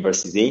at a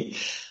university.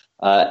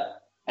 And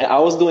I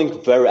was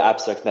doing very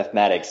abstract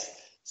mathematics.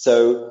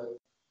 So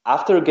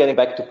After getting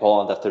back to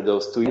Poland, after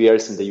those 2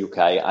 years in the UK,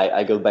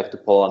 I got back to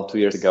Poland 2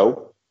 years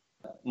ago.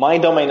 My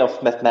domain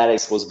of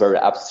mathematics was very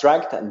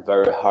abstract and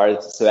very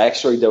hard. So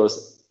actually there was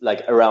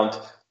like around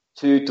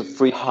 200 to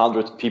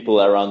 300 people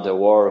around the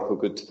world who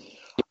could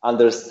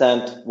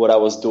understand what I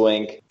was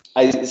doing.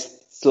 I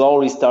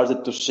slowly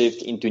started to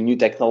shift into new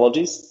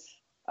technologies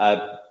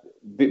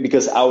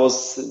because I was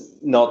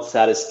not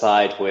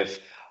satisfied with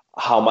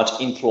how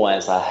much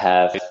influence I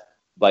have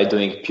by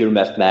doing pure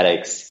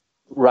mathematics.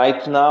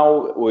 Right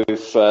now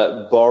with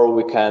Bor,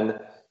 we can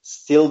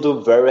still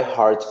do very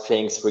hard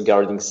things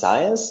regarding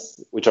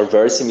science, which are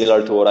very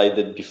similar to what I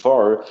did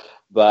before,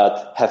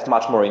 but have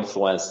much more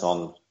influence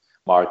on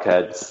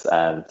markets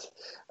and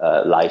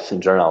life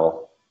in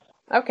general.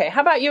 Okay,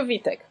 how about you,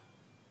 Vitek?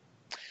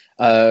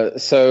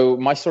 So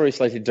my story is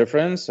slightly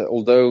different,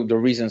 although the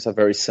reasons are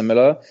very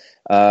similar.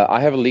 I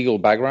have a legal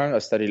background. I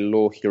studied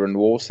law here in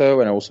Warsaw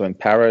and also in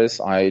Paris.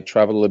 I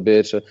traveled a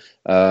bit,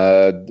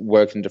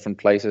 worked in different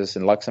places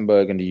in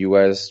Luxembourg and the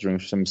US during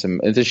some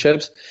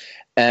internships.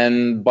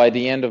 And by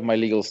the end of my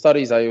legal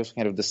studies, I also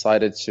kind of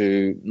decided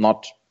to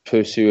not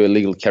pursue a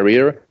legal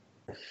career,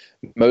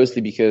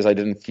 mostly because I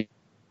didn't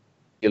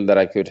feel that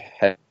I could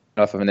have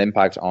enough of an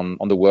impact on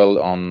the world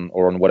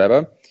or on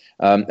whatever.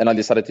 And I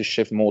decided to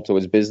shift more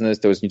towards business,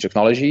 towards new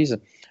technologies.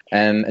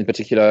 And in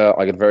particular,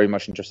 I got very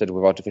much interested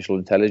with artificial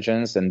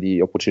intelligence and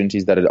the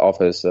opportunities that it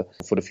offers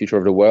for the future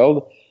of the world.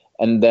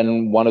 And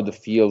then one of the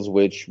fields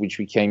which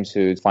we came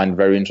to find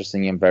very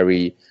interesting and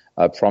very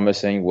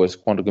promising was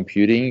quantum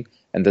computing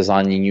and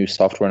designing new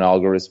software and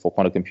algorithms for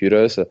quantum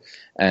computers.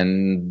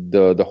 And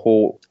the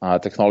whole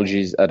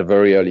technology is at a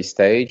very early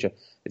stage.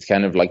 It's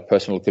kind of like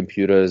personal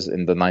computers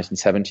in the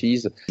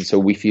 1970s. So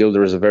we feel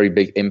there is a very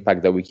big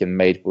impact that we can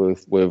make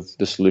with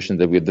the solutions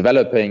that we're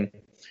developing.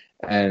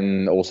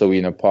 And also,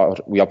 we are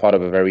part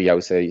of a very, I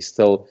would say,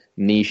 still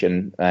niche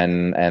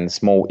and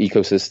small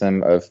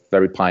ecosystem of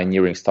very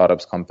pioneering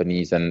startups,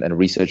 companies, and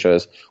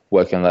researchers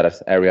working on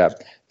that area.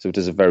 So it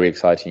is a very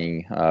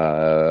exciting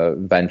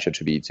venture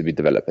to be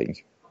developing.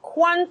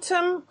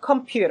 Quantum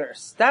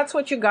computers. That's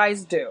what you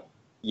guys do.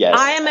 Yes.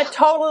 I am a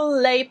total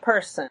lay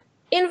person.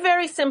 In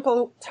very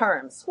simple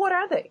terms, what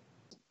are they?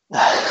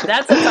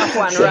 That's a tough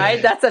one,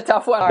 right? That's a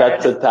tough one.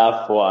 That's a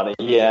tough one.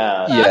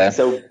 Yeah.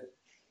 So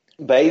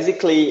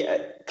basically,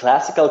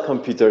 classical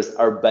computers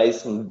are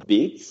based on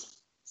bits.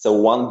 So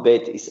one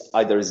bit is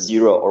either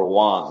 0 or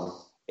 1.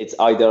 It's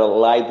either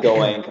light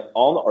going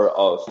on or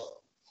off.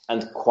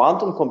 And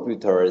quantum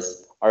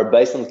computers are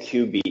based on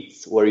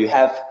qubits, where you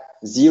have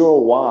 0,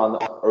 1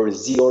 or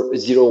 0,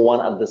 0,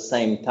 1 at the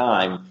same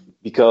time,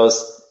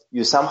 because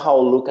you somehow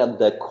look at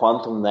the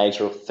quantum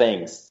nature of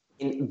things.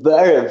 In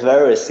very,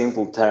 very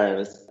simple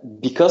terms,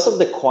 because of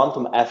the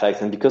quantum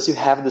effects and because you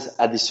have this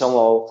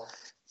additional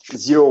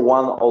 0,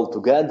 1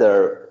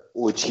 altogether,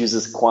 which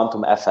uses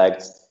quantum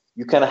effects,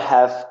 you can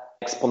have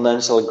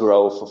exponential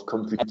growth of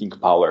computing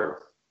power.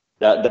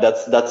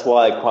 That's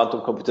why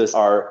quantum computers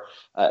are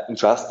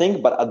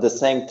interesting, but at the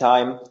same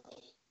time,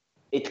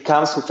 it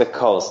comes with a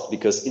cost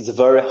because it's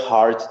very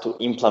hard to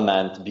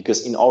implement,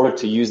 because in order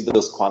to use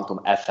those quantum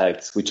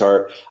effects, which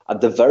are at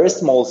the very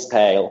small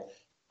scale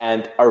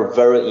and are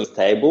very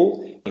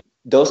unstable,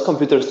 those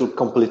computers look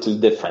completely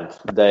different.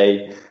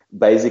 They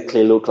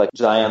basically look like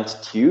giant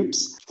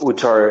tubes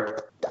which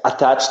are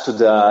attached to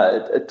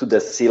the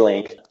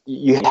ceiling.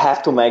 You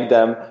have to make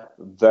them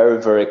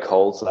very, very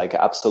cold, like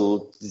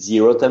absolute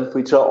zero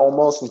temperature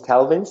almost in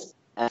kelvins,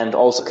 and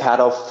also cut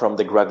off from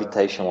the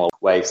gravitational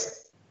waves.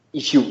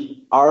 If you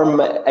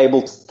are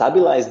able to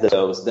stabilize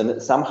those,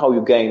 then somehow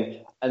you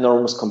gain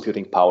enormous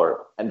computing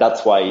power. And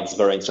that's why it's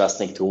very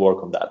interesting to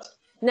work on that.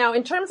 Now,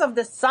 in terms of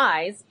the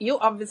size, you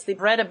obviously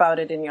read about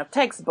it in your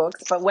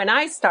textbooks, but when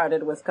I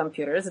started with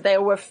computers,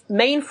 there were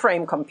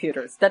mainframe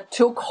computers that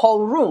took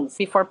whole rooms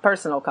before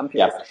personal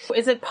computers. Yeah.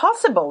 Is it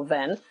possible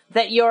then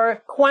that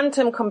your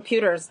quantum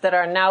computers that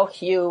are now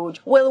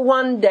huge will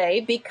one day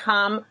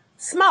become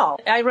small?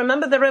 I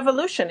remember the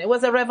revolution. It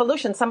was a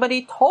revolution.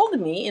 Somebody told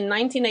me in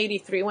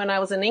 1983 when I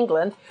was in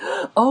England,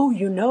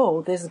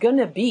 there's going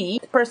to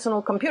be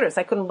personal computers.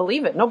 I couldn't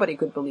believe it. Nobody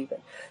could believe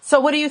it. So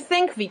what do you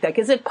think, Vitek?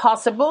 Is it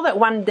possible that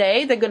one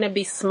day they're going to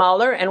be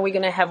smaller and we're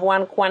going to have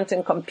one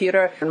quantum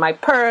computer in my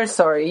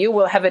purse, or you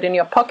will have it in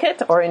your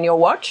pocket or in your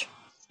watch?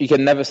 You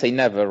can never say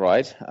never,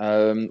 right?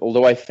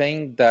 Although I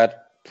think that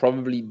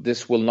probably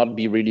this will not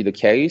be really the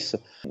case.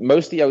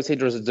 Mostly, I would say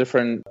there's a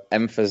different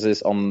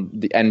emphasis on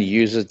the end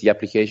users, the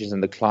applications,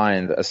 and the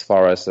client as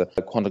far as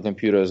quantum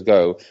computers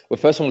go. With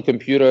personal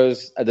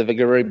computers, at the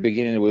very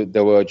beginning,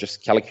 they were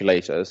just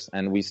calculators,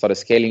 and we started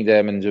scaling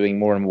them and doing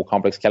more and more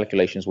complex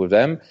calculations with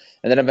them.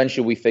 And then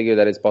eventually, we figured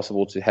that it's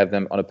possible to have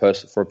them on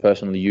for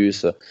personal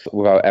use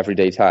with our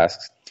everyday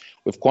tasks.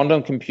 With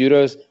quantum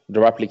computers,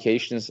 their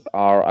applications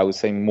are, I would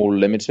say, more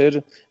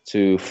limited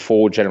to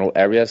 4 general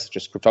areas, such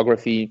as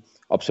cryptography,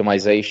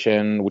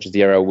 optimization, which is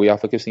the area we are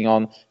focusing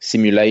on,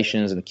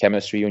 simulations and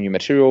chemistry on new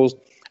materials,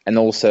 and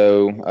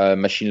also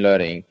machine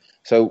learning.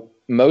 So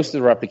most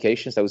of the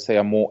applications, I would say,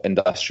 are more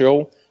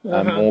industrial,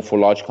 more for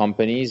large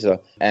companies.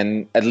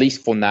 And at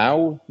least for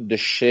now, the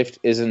shift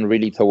isn't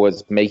really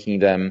towards making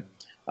them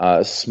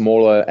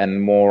smaller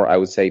and more, I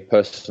would say,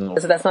 personal.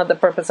 So that's not the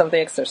purpose of the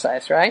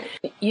exercise, right?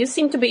 You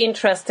seem to be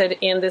interested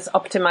in this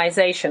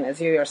optimization, as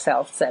you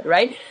yourself said,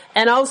 right?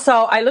 And also,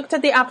 I looked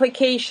at the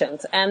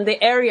applications, and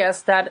the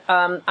areas that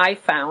I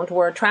found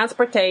were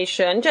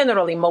transportation,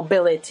 generally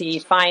mobility,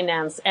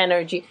 finance,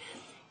 energy.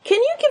 Can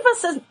you give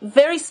us a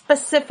very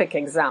specific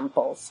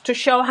examples to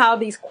show how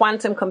these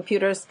quantum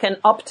computers can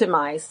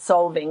optimize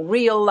solving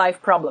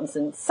real-life problems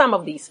in some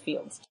of these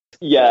fields?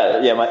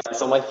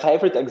 So my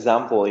favorite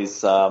example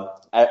is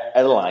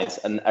airlines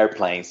and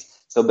airplanes.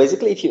 So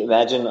basically, if you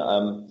imagine,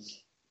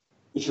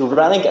 if you're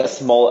running a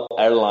small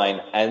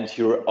airline and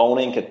you're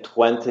owning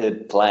 20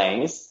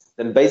 planes,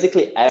 then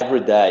basically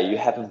every day you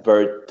have a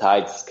very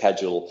tight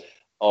schedule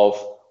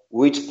of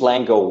which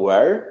plane go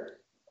where,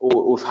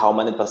 with how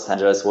many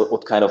passengers,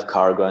 what kind of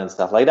cargo and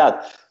stuff like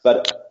that.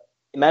 But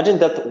imagine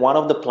that one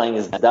of the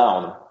planes is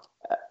down,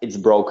 it's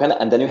broken,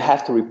 and then you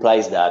have to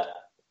replace that.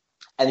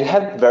 And you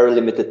have very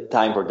limited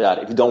time for that.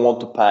 If you don't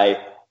want to pay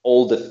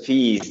all the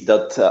fees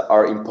that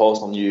are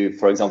imposed on you,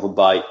 for example,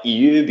 by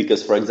EU,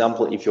 because, for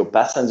example, if your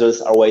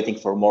passengers are waiting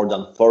for more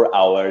than 4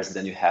 hours,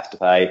 then you have to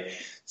pay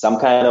some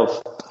kind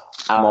of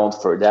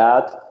amount for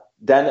that.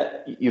 Then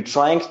you're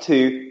trying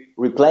to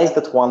replace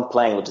that one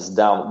plane which is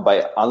down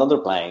by another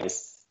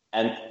planes.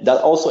 And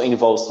that also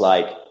involves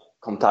like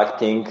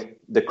contacting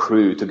the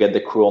crew to get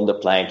the crew on the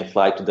plane to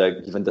fly to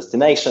the given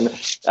destination,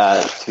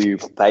 to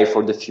pay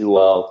for the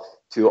fuel,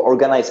 to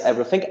organize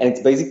everything. And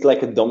it's basically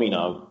like a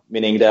domino,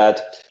 meaning that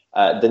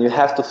then you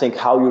have to think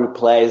how you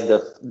replace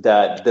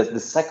the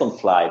second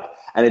flight,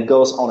 and it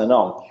goes on and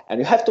on. And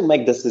you have to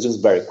make decisions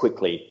very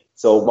quickly.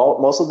 So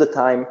most of the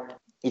time,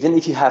 even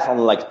if you have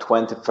only like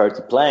 20,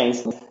 30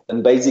 planes,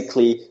 then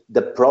basically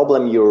the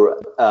problem you're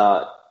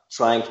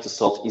trying to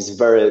solve is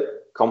very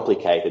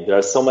complicated. There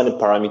are so many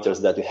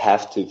parameters that you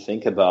have to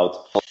think about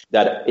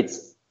that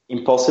it's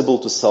impossible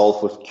to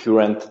solve with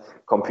current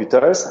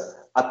computers,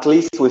 at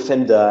least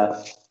within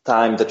the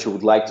time that you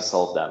would like to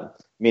solve them.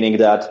 Meaning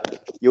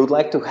that you would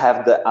like to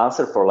have the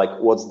answer for like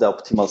what's the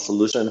optimal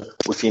solution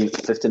within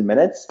 15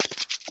 minutes.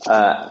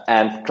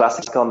 And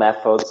classical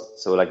methods,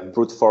 so like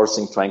brute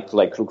forcing, trying to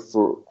like look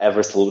through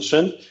every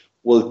solution,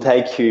 will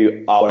take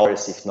you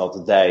hours, if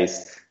not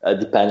days,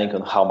 depending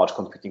on how much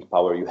computing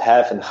power you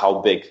have and how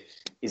big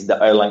is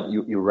the airline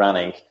you're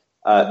running.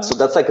 So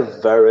that's like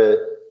a very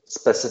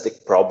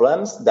specific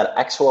problems that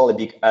actually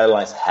big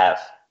airlines have.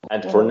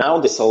 And for now,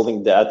 they're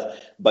solving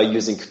that by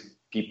using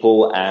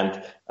people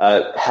and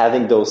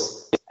having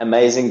those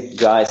amazing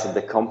guys at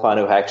the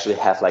company who actually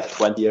have like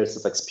 20 years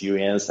of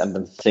experience and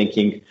been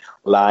thinking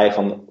live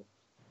on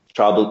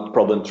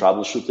problem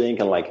troubleshooting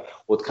and like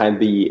what would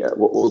be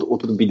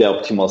the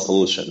optimal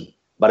solution.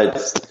 But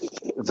it's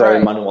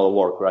very manual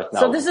work right now.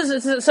 So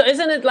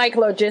isn't it like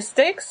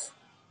logistics?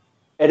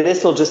 It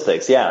is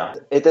logistics, yeah.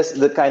 It is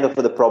the kind of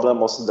the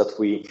problem also that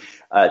we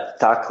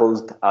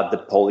tackled at the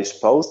Polish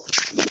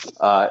Post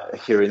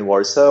here in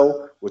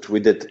Warsaw, which we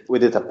did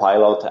a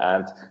pilot,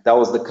 and that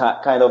was the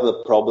kind of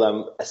the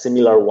problem. A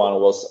similar one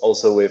was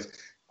also with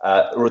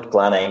route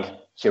planning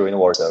here in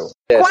Warsaw.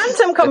 Yes.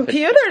 Quantum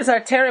computers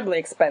are terribly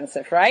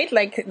expensive, right?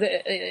 Like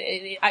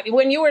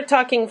when you were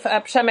talking,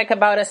 Przemek,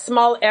 about a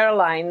small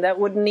airline that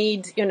would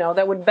need,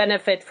 that would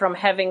benefit from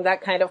having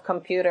that kind of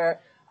computer.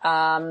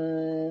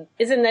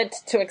 Isn't it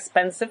too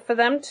expensive for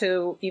them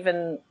to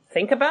even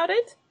think about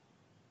it?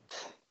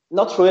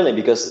 Not really,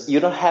 because you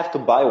don't have to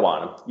buy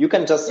one. You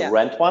can just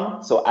rent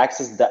one, so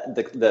access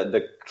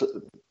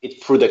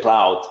it through the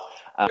cloud,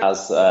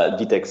 as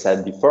Vitek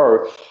said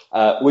before,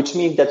 which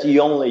means that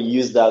you only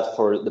use that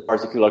for the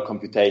particular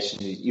computation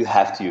you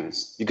have to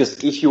use.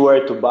 Because if you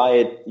were to buy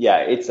it,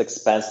 it's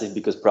expensive,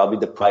 because probably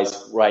the price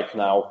right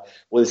now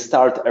will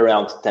start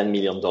around $10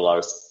 million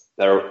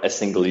per a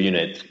single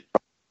unit.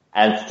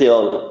 And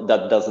still,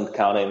 that doesn't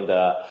count in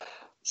the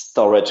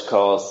storage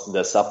costs,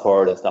 the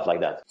support, and stuff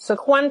like that. So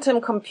quantum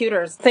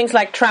computers, things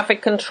like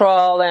traffic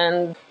control,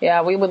 and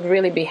we would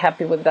really be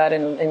happy with that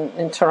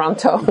in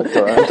Toronto.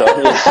 Toronto,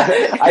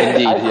 I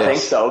think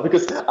so,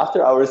 because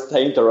after our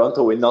stay in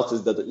Toronto, we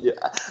noticed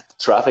that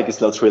traffic is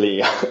not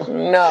really...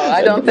 No,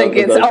 I don't think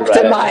it's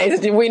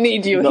optimized. Right. We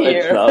need you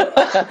here.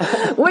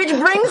 Which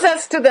brings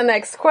us to the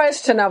next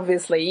question,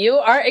 obviously. You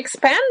are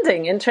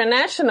expanding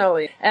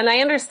internationally, and I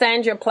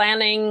understand you're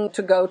planning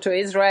to go to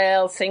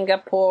Israel,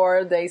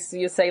 Singapore,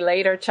 you say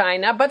later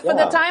China, but for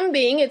the time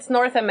being, it's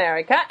North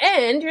America,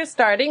 and you're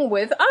starting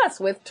with us,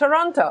 with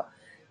Toronto,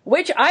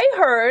 which I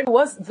heard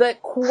was the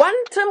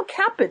quantum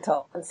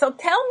capital. And so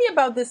tell me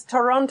about this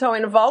Toronto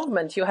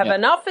involvement. You have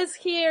an office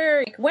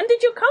here. When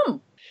did you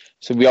come?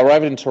 So we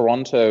arrived in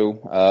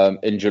Toronto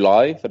in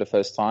July for the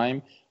first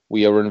time.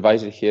 We were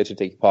invited here to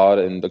take part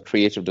in the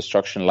Creative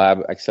Destruction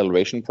Lab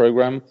Acceleration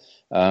Program,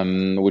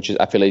 which is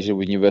affiliated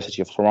with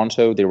University of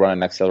Toronto. They run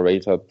an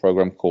accelerator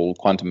program called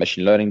Quantum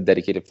Machine Learning,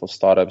 dedicated for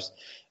startups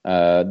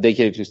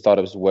dedicated to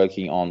startups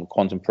working on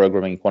quantum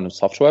programming, quantum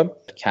software.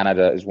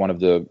 Canada is one of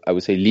the, I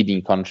would say,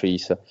 leading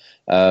countries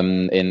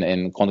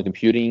in quantum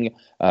computing.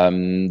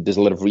 There's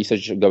a lot of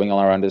research going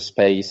on around this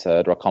space.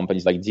 There are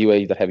companies like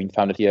D-Wave that have been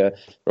founded here.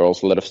 There are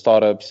also a lot of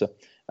startups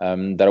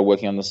that are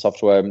working on the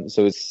software.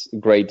 So it's a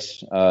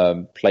great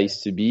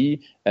place to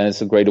be, and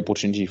it's a great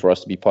opportunity for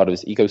us to be part of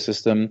this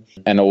ecosystem,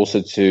 and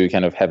also to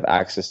kind of have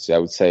access to, I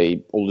would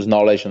say, all this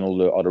knowledge and all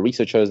the other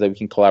researchers that we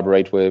can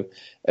collaborate with,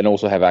 and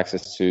also have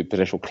access to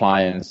potential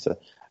clients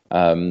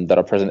that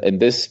are present in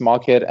this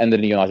market and in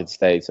the United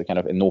States, so kind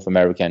of in North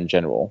America in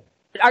general.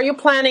 Are you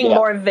planning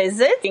more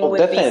visits? Oh,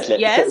 definitely.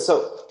 Yes.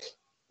 So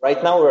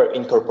right now we're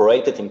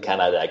incorporated in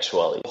Canada,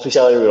 actually.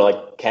 Officially, we're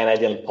like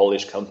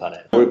Canadian-Polish company.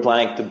 We're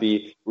planning to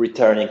be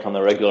returning on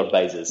a regular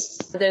basis.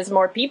 There's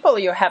more people.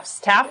 You have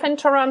staff in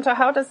Toronto.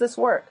 How does this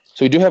work?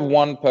 So we do have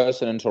one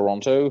person in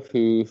Toronto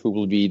who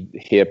will be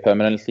here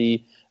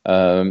permanently,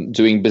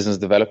 doing business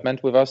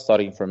development with us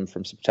starting from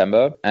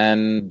September.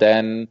 And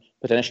then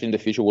potentially in the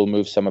future, we'll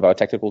move some of our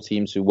technical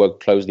teams who work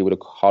closely with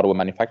the hardware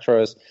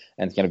manufacturers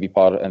and kind of be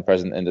part and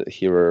present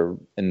here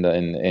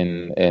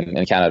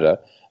in Canada.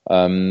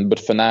 But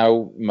for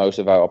now, most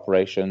of our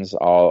operations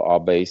are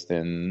based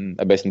in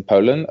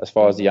Poland as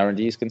far as the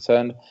R&D is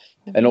concerned.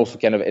 And also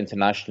kind of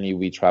internationally,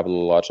 we travel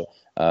a lot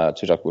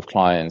to talk with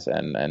clients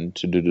and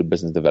to do the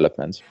business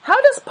development.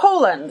 How does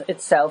Poland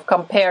itself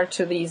compare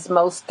to these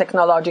most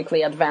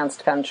technologically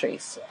advanced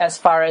countries as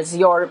far as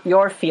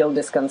your field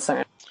is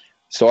concerned?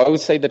 So I would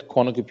say that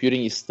quantum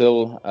computing is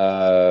still,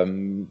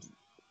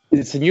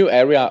 it's a new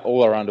area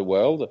all around the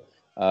world.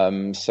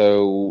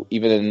 So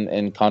even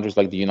in countries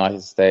like the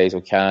United States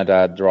or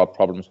Canada, there are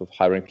problems with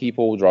hiring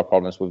people. There are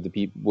problems with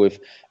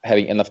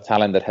having enough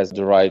talent that has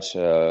the right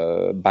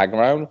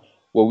background.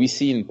 What we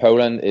see in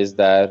Poland is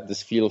that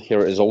this field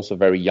here is also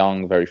very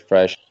young, very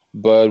fresh,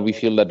 but we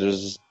feel that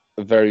there's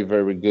a very,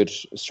 very good,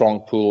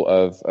 strong pool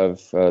of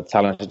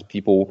talented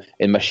people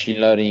in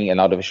machine learning and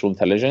artificial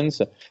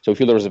intelligence. So we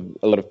feel there's a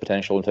lot of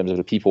potential in terms of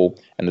the people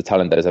and the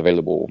talent that is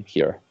available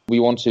here. We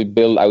want to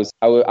build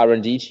our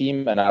R&D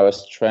team, and our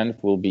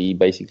strength will be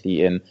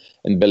basically in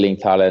building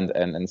talent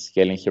and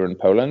scaling here in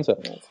Poland.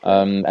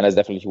 And that's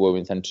definitely what we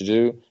intend to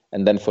do.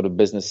 And then for the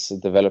business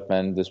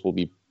development, this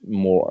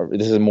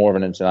is more of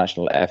an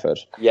international effort.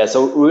 Yeah,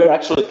 so we're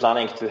actually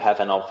planning to have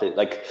an office,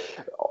 like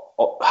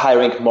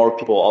hiring more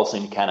people also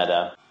in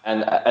Canada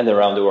and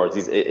around the world.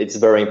 It's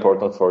very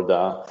important for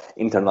the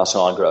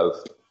international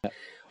growth.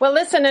 Well,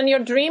 listen, and your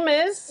dream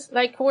is,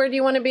 like, where do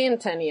you want to be in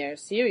 10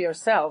 years? You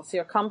yourselves,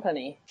 your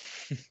company.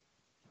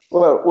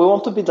 Well, we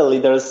want to be the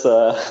leaders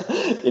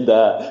in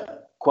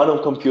the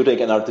quantum computing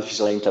and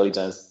artificial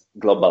intelligence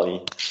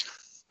globally.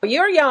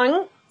 You're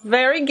young,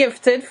 very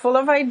gifted, full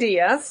of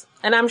ideas,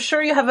 and I'm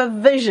sure you have a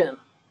vision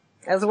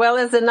as well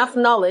as enough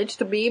knowledge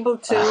to be able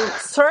to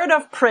sort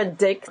of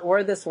predict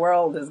where this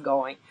world is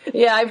going.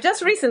 Yeah, I've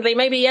just recently,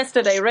 maybe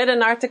yesterday, read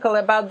an article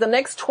about the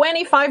next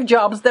 25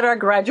 jobs that are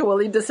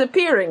gradually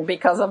disappearing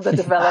because of the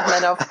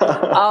development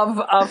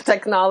of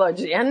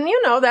technology. And,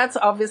 that's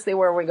obviously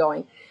where we're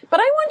going. But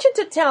I want you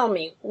to tell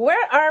me,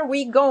 where are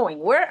we going?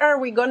 Where are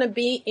we going to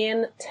be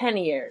in 10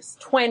 years,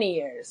 20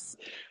 years?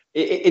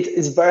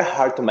 It's very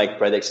hard to make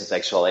predictions,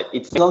 actually.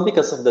 It's not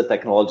because of the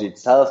technology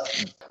itself,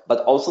 but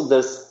also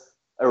this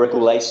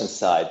regulation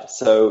side.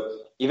 So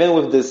even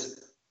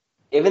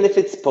if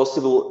it's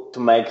possible to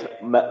make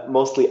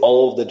mostly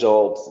all of the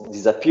jobs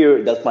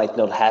disappear, that might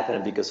not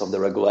happen because of the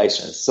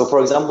regulations. So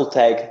for example,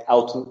 take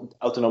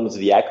autonomous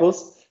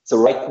vehicles. So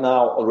right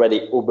now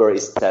already Uber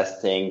is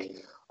testing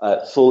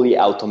fully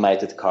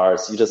automated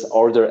cars. You just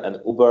order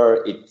an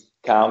Uber, it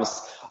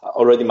comes.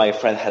 Already my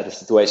friend had a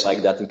situation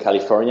like that in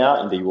California,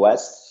 in the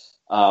US.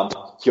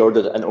 He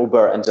ordered an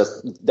Uber and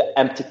just the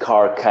empty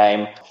car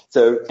came.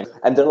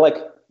 And there are like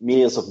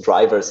millions of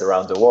drivers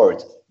around the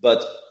world,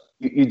 but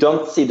you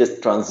don't see this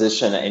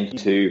transition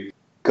into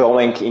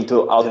going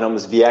into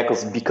autonomous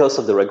vehicles because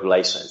of the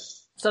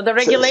regulations. So the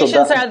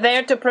regulations are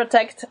there to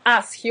protect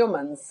us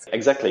humans.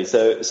 Exactly.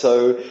 So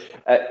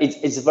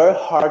it's very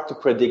hard to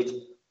predict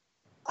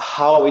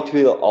how it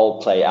will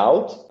all play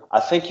out. I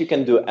think you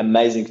can do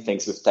amazing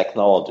things with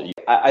technology.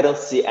 I don't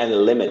see any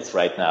limits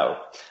right now.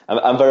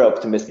 I'm very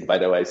optimistic, by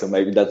the way, so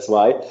maybe that's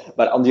why.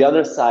 But on the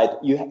other side,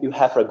 you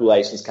have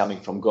regulations coming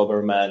from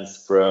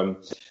governments, from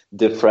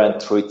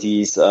different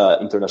treaties,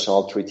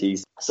 international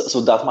treaties.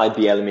 So that might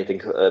be a limiting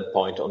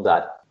point on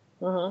that.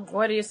 Mm-hmm.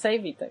 What do you say,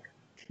 Vitek?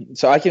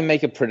 So I can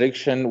make a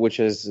prediction which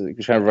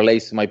kind of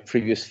relates to my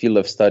previous field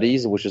of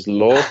studies, which is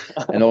law,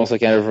 and also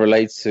kind of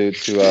relates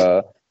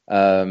to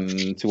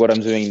what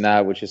I'm doing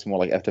now, which is more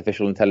like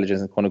artificial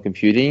intelligence and quantum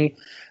computing.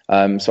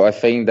 So I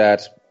think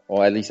that,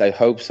 or at least I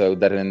hope so,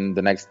 that in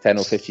the next 10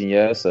 or 15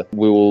 years,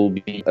 we will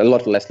be a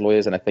lot less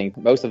lawyers. And I think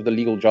most of the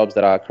legal jobs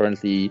that are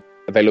currently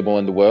available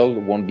in the world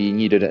won't be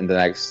needed in the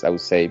next, I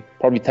would say,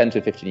 probably 10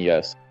 to 15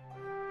 years.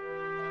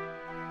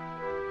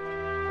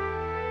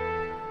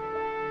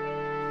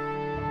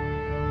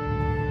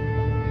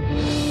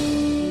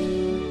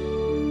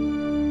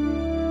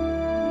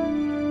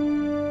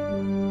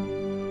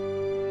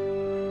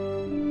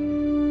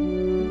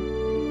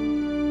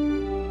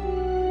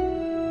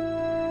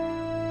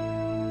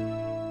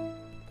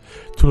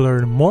 To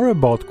learn more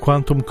about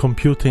quantum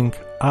computing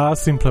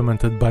as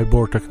implemented by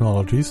Bohr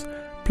Technologies,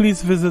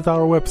 please visit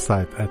our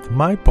website at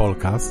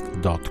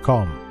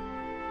mypolcast.com.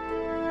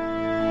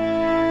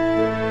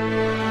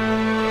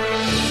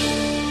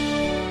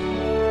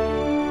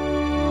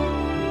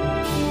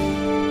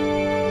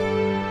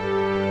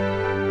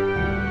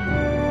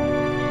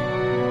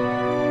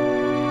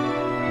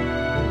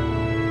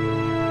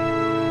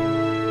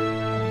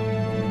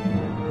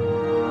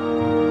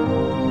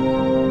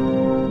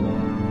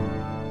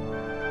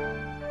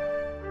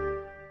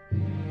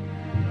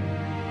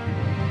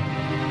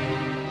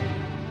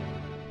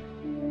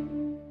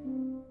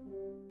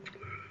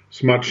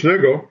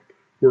 Smacznego.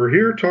 We're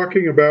here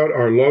talking about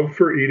our love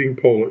for eating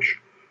Polish.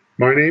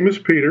 My name is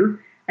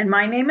Peter. And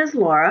my name is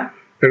Laura.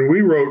 And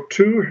we wrote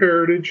 2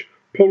 heritage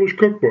Polish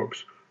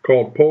cookbooks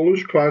called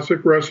Polish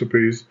Classic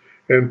Recipes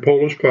and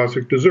Polish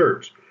Classic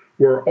Desserts,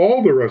 where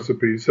all the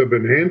recipes have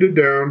been handed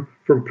down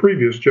from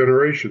previous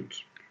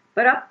generations.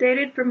 But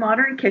updated for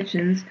modern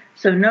kitchens,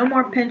 so no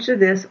more pinch of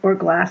this or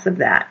glass of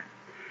that.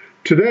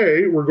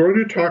 Today, we're going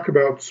to talk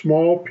about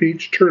small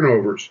peach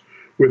turnovers,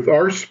 with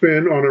our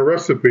spin on a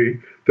recipe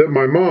that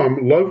my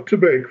mom loved to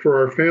bake for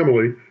our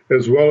family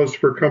as well as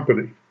for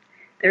company.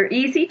 They're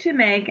easy to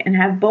make and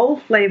have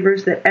bold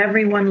flavors that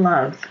everyone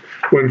loves.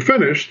 When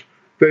finished,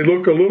 they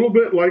look a little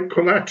bit like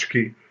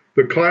kolaczki,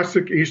 the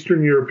classic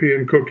Eastern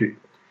European cookie.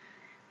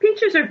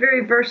 Peaches are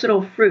very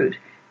versatile fruit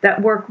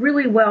that work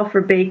really well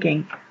for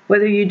baking,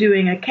 whether you're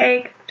doing a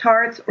cake,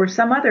 tarts, or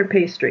some other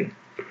pastry.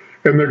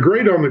 And they're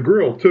great on the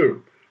grill,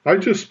 too. I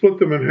just split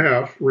them in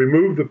half,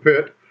 remove the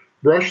pit,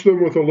 brush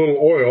them with a little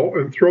oil,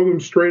 and throw them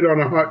straight on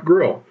a hot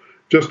grill,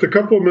 just a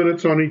couple of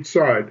minutes on each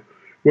side.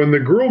 When the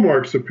grill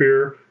marks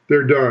appear,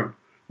 they're done.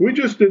 We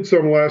just did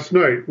some last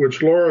night,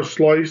 which Laura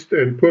sliced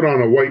and put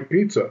on a white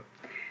pizza.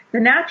 The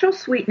natural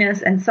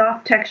sweetness and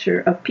soft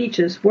texture of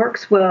peaches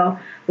works well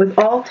with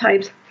all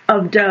types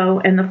of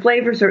dough, and the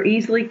flavors are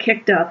easily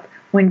kicked up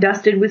when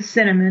dusted with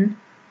cinnamon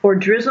or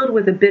drizzled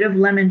with a bit of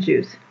lemon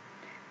juice.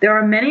 There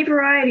are many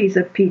varieties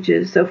of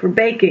peaches, so for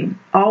baking,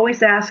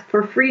 always ask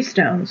for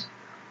freestones,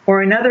 or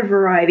another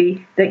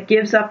variety that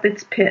gives up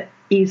its pit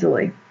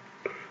easily.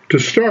 To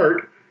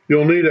start,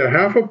 you'll need a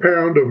half a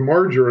pound of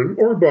margarine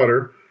or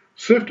butter,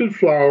 sifted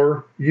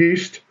flour,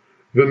 yeast,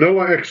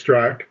 vanilla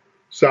extract,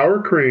 sour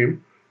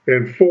cream,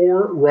 and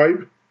 4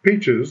 ripe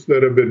peaches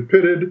that have been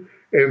pitted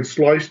and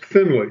sliced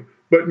thinly,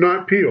 but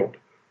not peeled.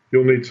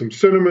 You'll need some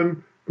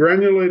cinnamon,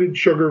 granulated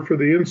sugar for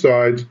the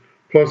insides,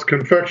 plus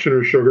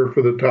confectioner sugar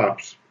for the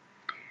tops.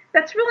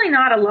 That's really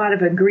not a lot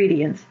of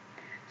ingredients.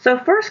 So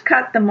first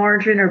cut the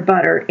margarine or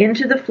butter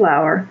into the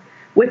flour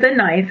with a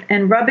knife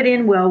and rub it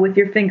in well with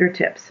your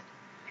fingertips.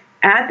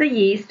 Add the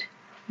yeast,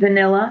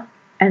 vanilla,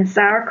 and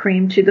sour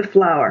cream to the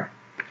flour.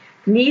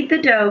 Knead the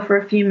dough for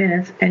a few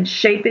minutes and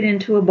shape it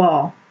into a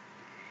ball.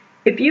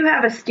 If you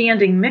have a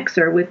standing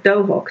mixer with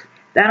dough hooks,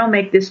 that'll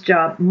make this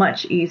job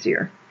much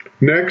easier.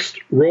 Next,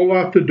 roll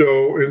out the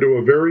dough into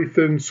a very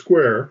thin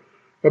square,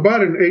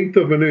 about 1/8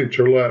 of an inch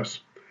or less.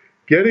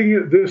 Getting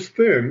it this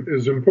thin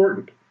is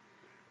important.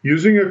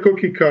 Using a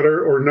cookie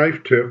cutter or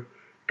knife tip,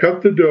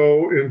 cut the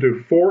dough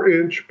into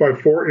 4-inch by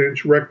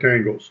 4-inch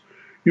rectangles.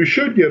 You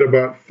should get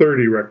about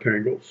 30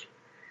 rectangles.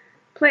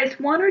 Place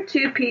 1 or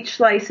 2 peach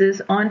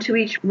slices onto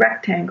each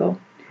rectangle.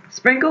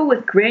 Sprinkle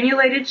with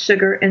granulated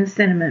sugar and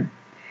cinnamon.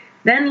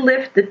 Then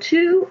lift the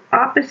 2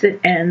 opposite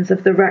ends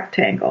of the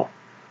rectangle.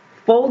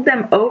 Fold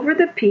them over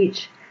the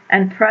peach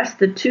and press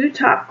the 2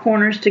 top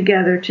corners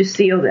together to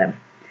seal them.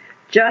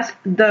 Just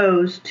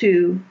those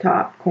 2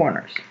 top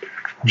corners.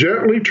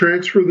 Gently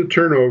transfer the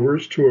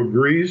turnovers to a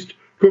greased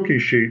cookie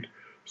sheet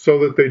so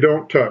that they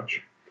don't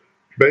touch.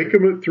 Bake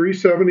them at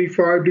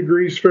 375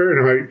 degrees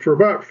Fahrenheit for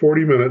about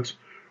 40 minutes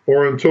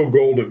or until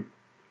golden.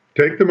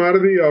 Take them out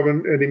of the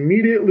oven and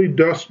immediately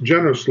dust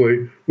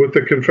generously with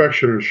the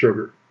confectioner's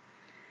sugar.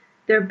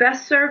 They're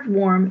best served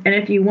warm, and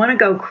if you want to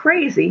go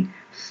crazy,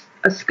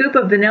 a scoop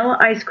of vanilla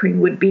ice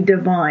cream would be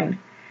divine.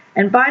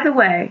 And by the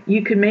way,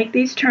 you can make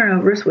these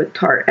turnovers with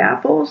tart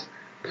apples,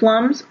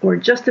 plums, or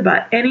just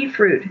about any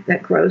fruit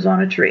that grows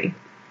on a tree.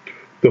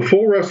 The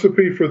full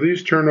recipe for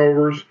these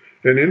turnovers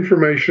and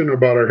information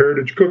about our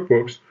heritage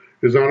cookbooks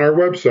is on our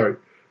website,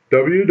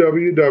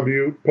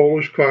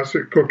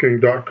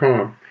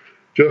 www.polishclassiccooking.com.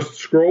 Just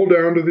scroll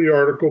down to the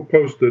article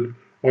posted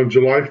on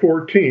July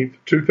 14th,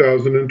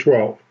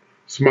 2012.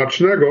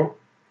 Smacznego.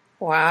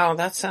 Wow,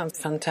 that sounds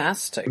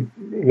fantastic.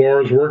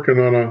 Laura's working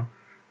on a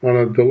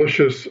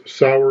delicious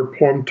sour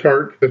plum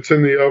tart that's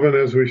in the oven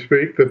as we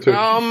speak. That's a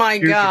oh my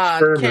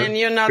God! Experiment. Can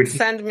you not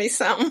send me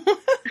some?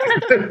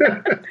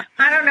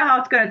 I don't know how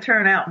it's going to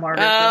turn out,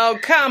 Margaret. Oh,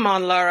 come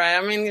on, Laura.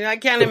 I mean, I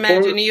can't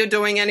imagine you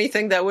doing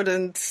anything that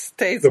wouldn't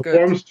taste good.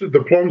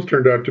 The plums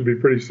turned out to be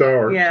pretty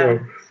sour. Yeah.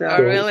 So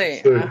oh,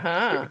 really?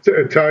 It's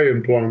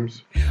Italian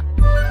plums.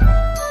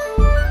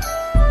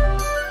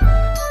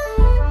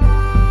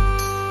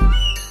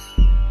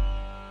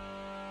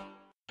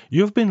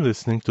 You've been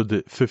listening to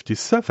the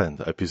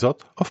 57th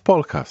episode of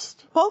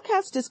Polcast.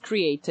 Polcast is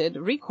created,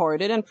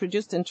 recorded, and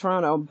produced in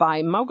Toronto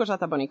by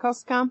Małgorzata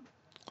Bonikowska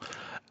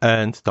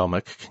and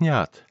Tomek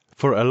Kniat.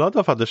 For a lot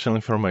of additional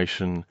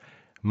information,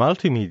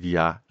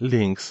 multimedia,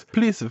 links,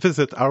 please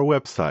visit our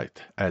website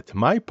at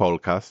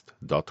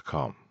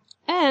mypolcast.com.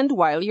 And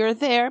while you're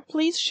there,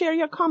 please share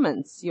your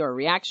comments, your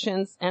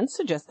reactions, and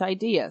suggest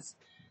ideas.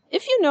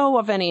 If you know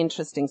of any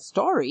interesting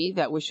story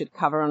that we should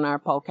cover on our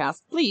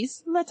podcast,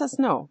 please let us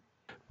know.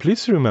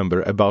 Please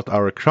remember about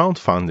our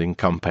crowdfunding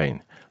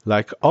campaign.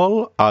 Like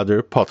all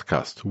other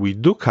podcasts, we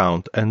do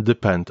count and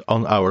depend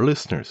on our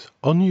listeners,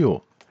 on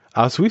you.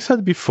 As we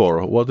said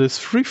before, what is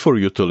free for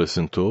you to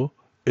listen to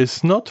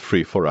is not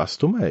free for us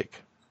to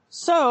make.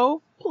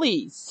 So,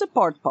 please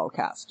support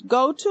Polcast.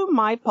 Go to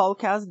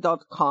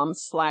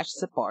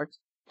mypolcast.com/support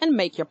and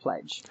make your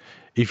pledge.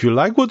 If you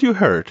like what you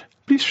heard,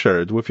 please share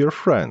it with your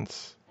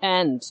friends.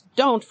 And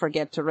don't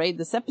forget to rate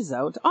this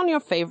episode on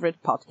your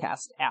favorite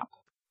podcast app.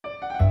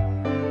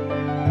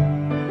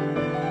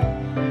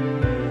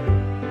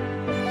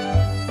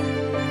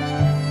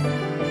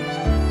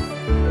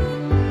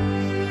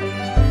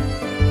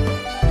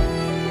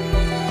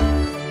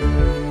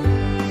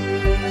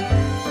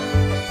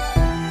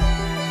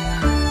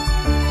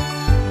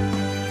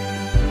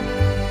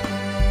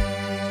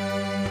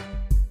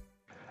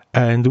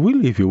 And we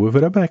leave you with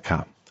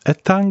Rebecca, a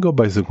tango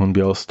by Zygmunt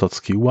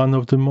Białostocki, one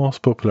of the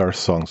most popular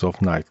songs of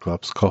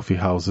nightclubs, coffee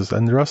houses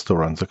and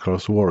restaurants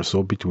across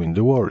Warsaw between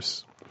the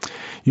wars.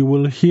 You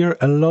will hear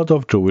a lot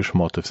of Jewish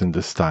motifs in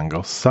this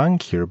tango, sung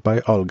here by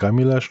Olga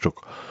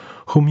Mileszczuk,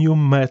 whom you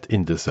met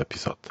in this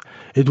episode.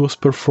 It was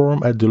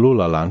performed at the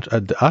Lula Lounge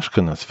at the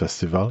Ashkenaz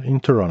Festival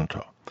in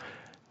Toronto.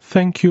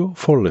 Thank you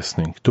for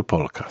listening to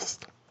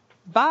Polcast.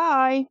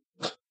 Bye!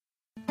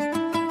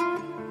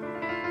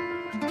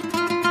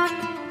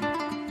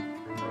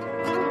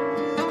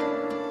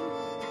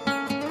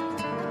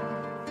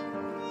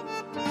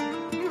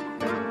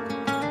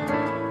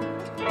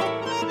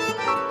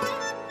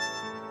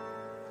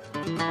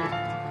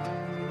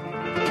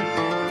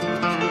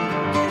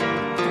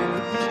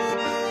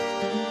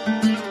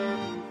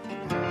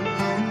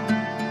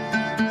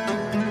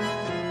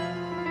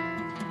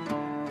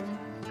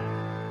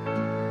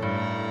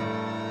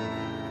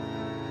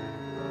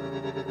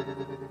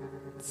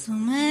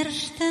 Zum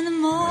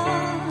ersten Mal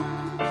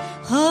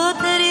hat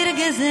ihr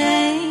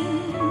gesehen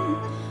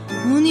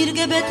und ihr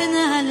gebeten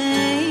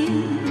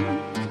allein,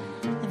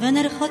 wenn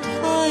hat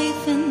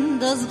kaufen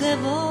das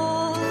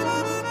Gewalt.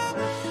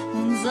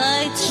 Und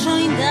seit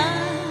schon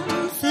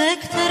dann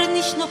fleckt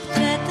nicht noch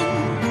treten,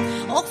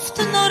 oft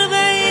nur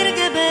bei ihr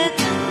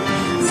gebeten,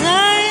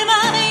 sei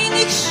mein,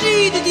 ich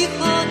schied die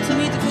Gott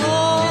mit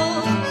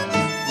Gott.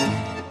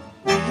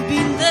 Ich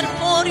bin der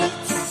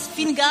Moritz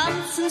fin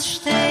ganzen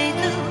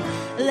Städten,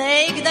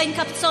 leg dein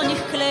Kapzon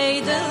ich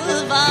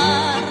Kleidel,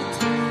 wart,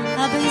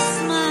 aber ich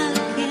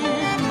mag,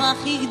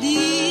 mach ich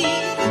dir,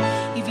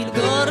 ich will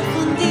gar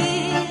von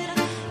dir,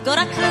 gar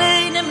a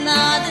kleinem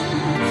Naden,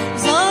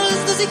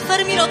 sollst du sich vor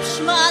mir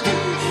abschmaden,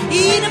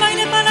 in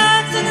meine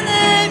Palazen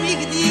nehm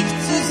ich dich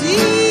zu sie.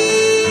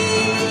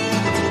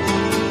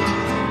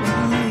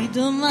 Oi,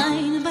 du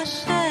mein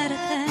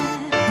Bescherte,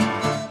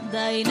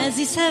 deine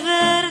süße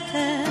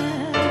Werte,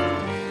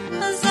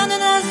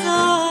 sonnen so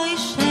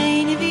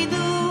schön wie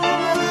du.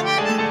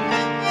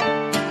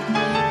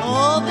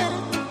 Aber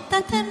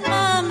Tate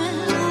Mame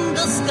und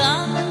das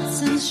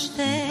ganze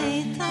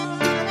Städte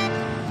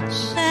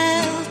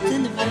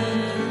schelten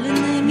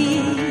wollen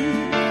mir.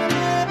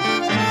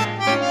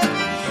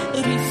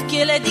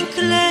 Rivkele die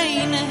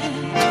Kleine,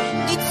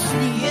 die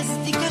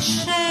zniestige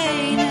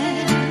Schöne,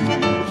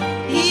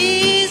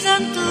 ist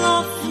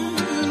entlaufen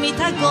mit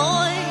der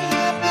Goi.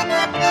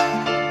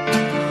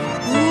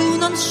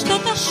 Und an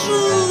Stott der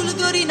Schule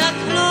gar in der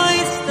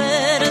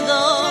Kloster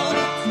dort,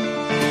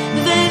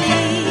 wenn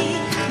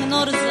ich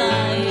nur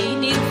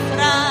sein ihr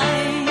frei.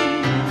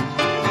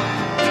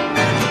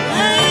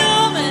 Ein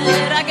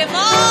Omer, a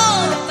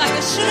Gewalt, a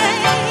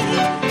Geschrei,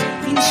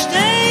 in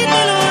Städte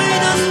Leute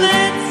das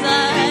Bett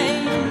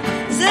sein,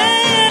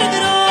 sehr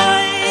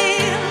greu.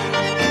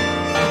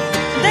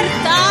 Der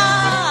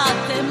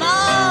Tate,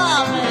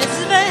 Mama, es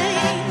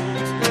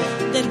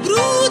weint, der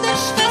Bruder,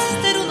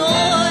 Schwester und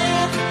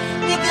euch,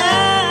 die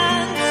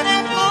ganze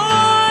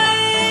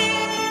Heu.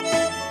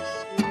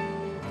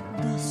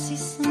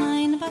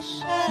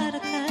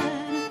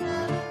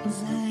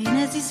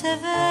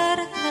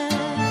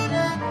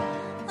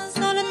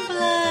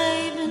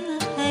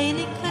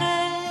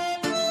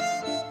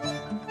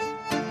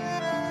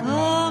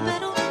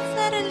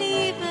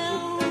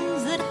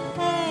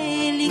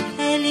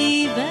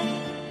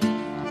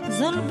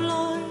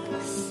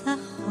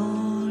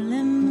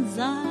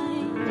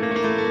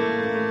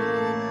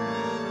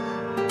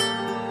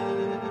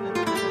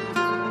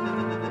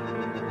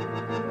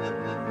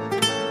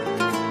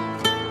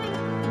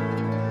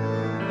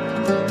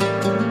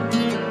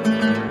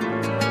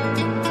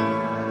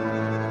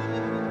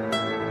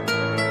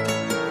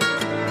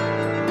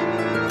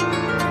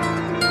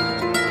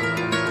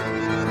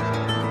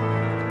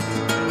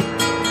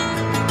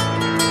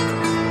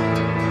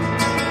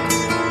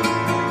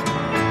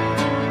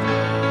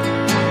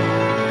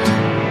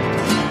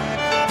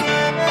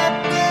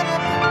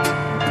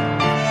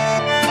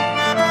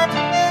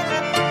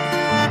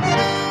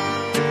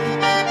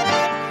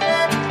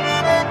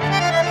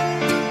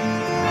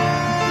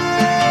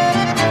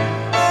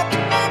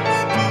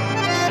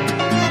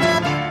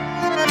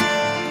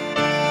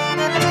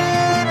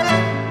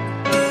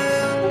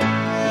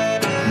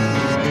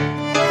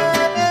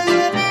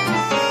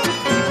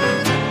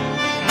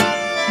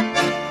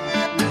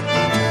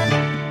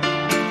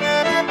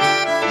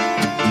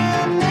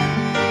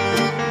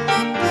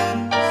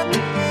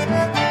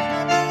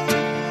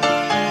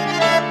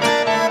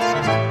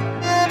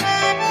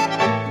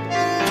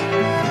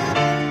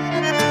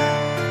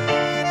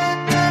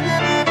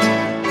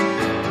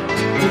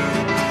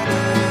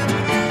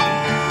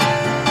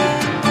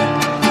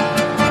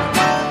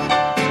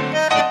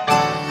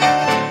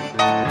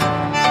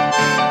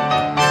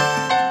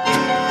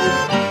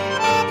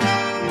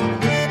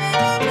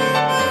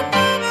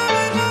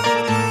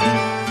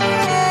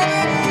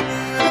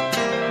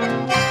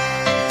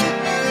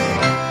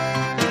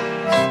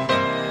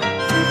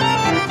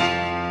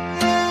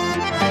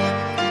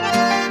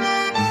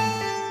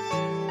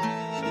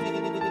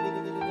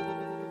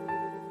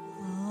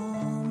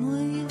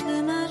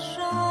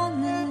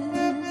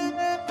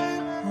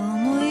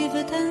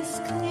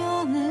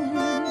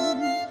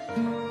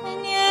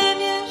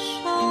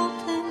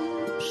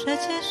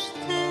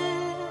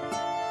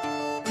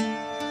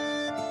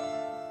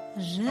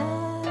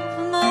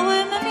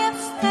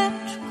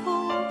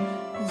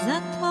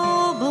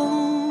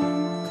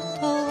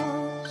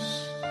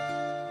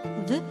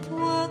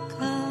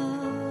 płakać.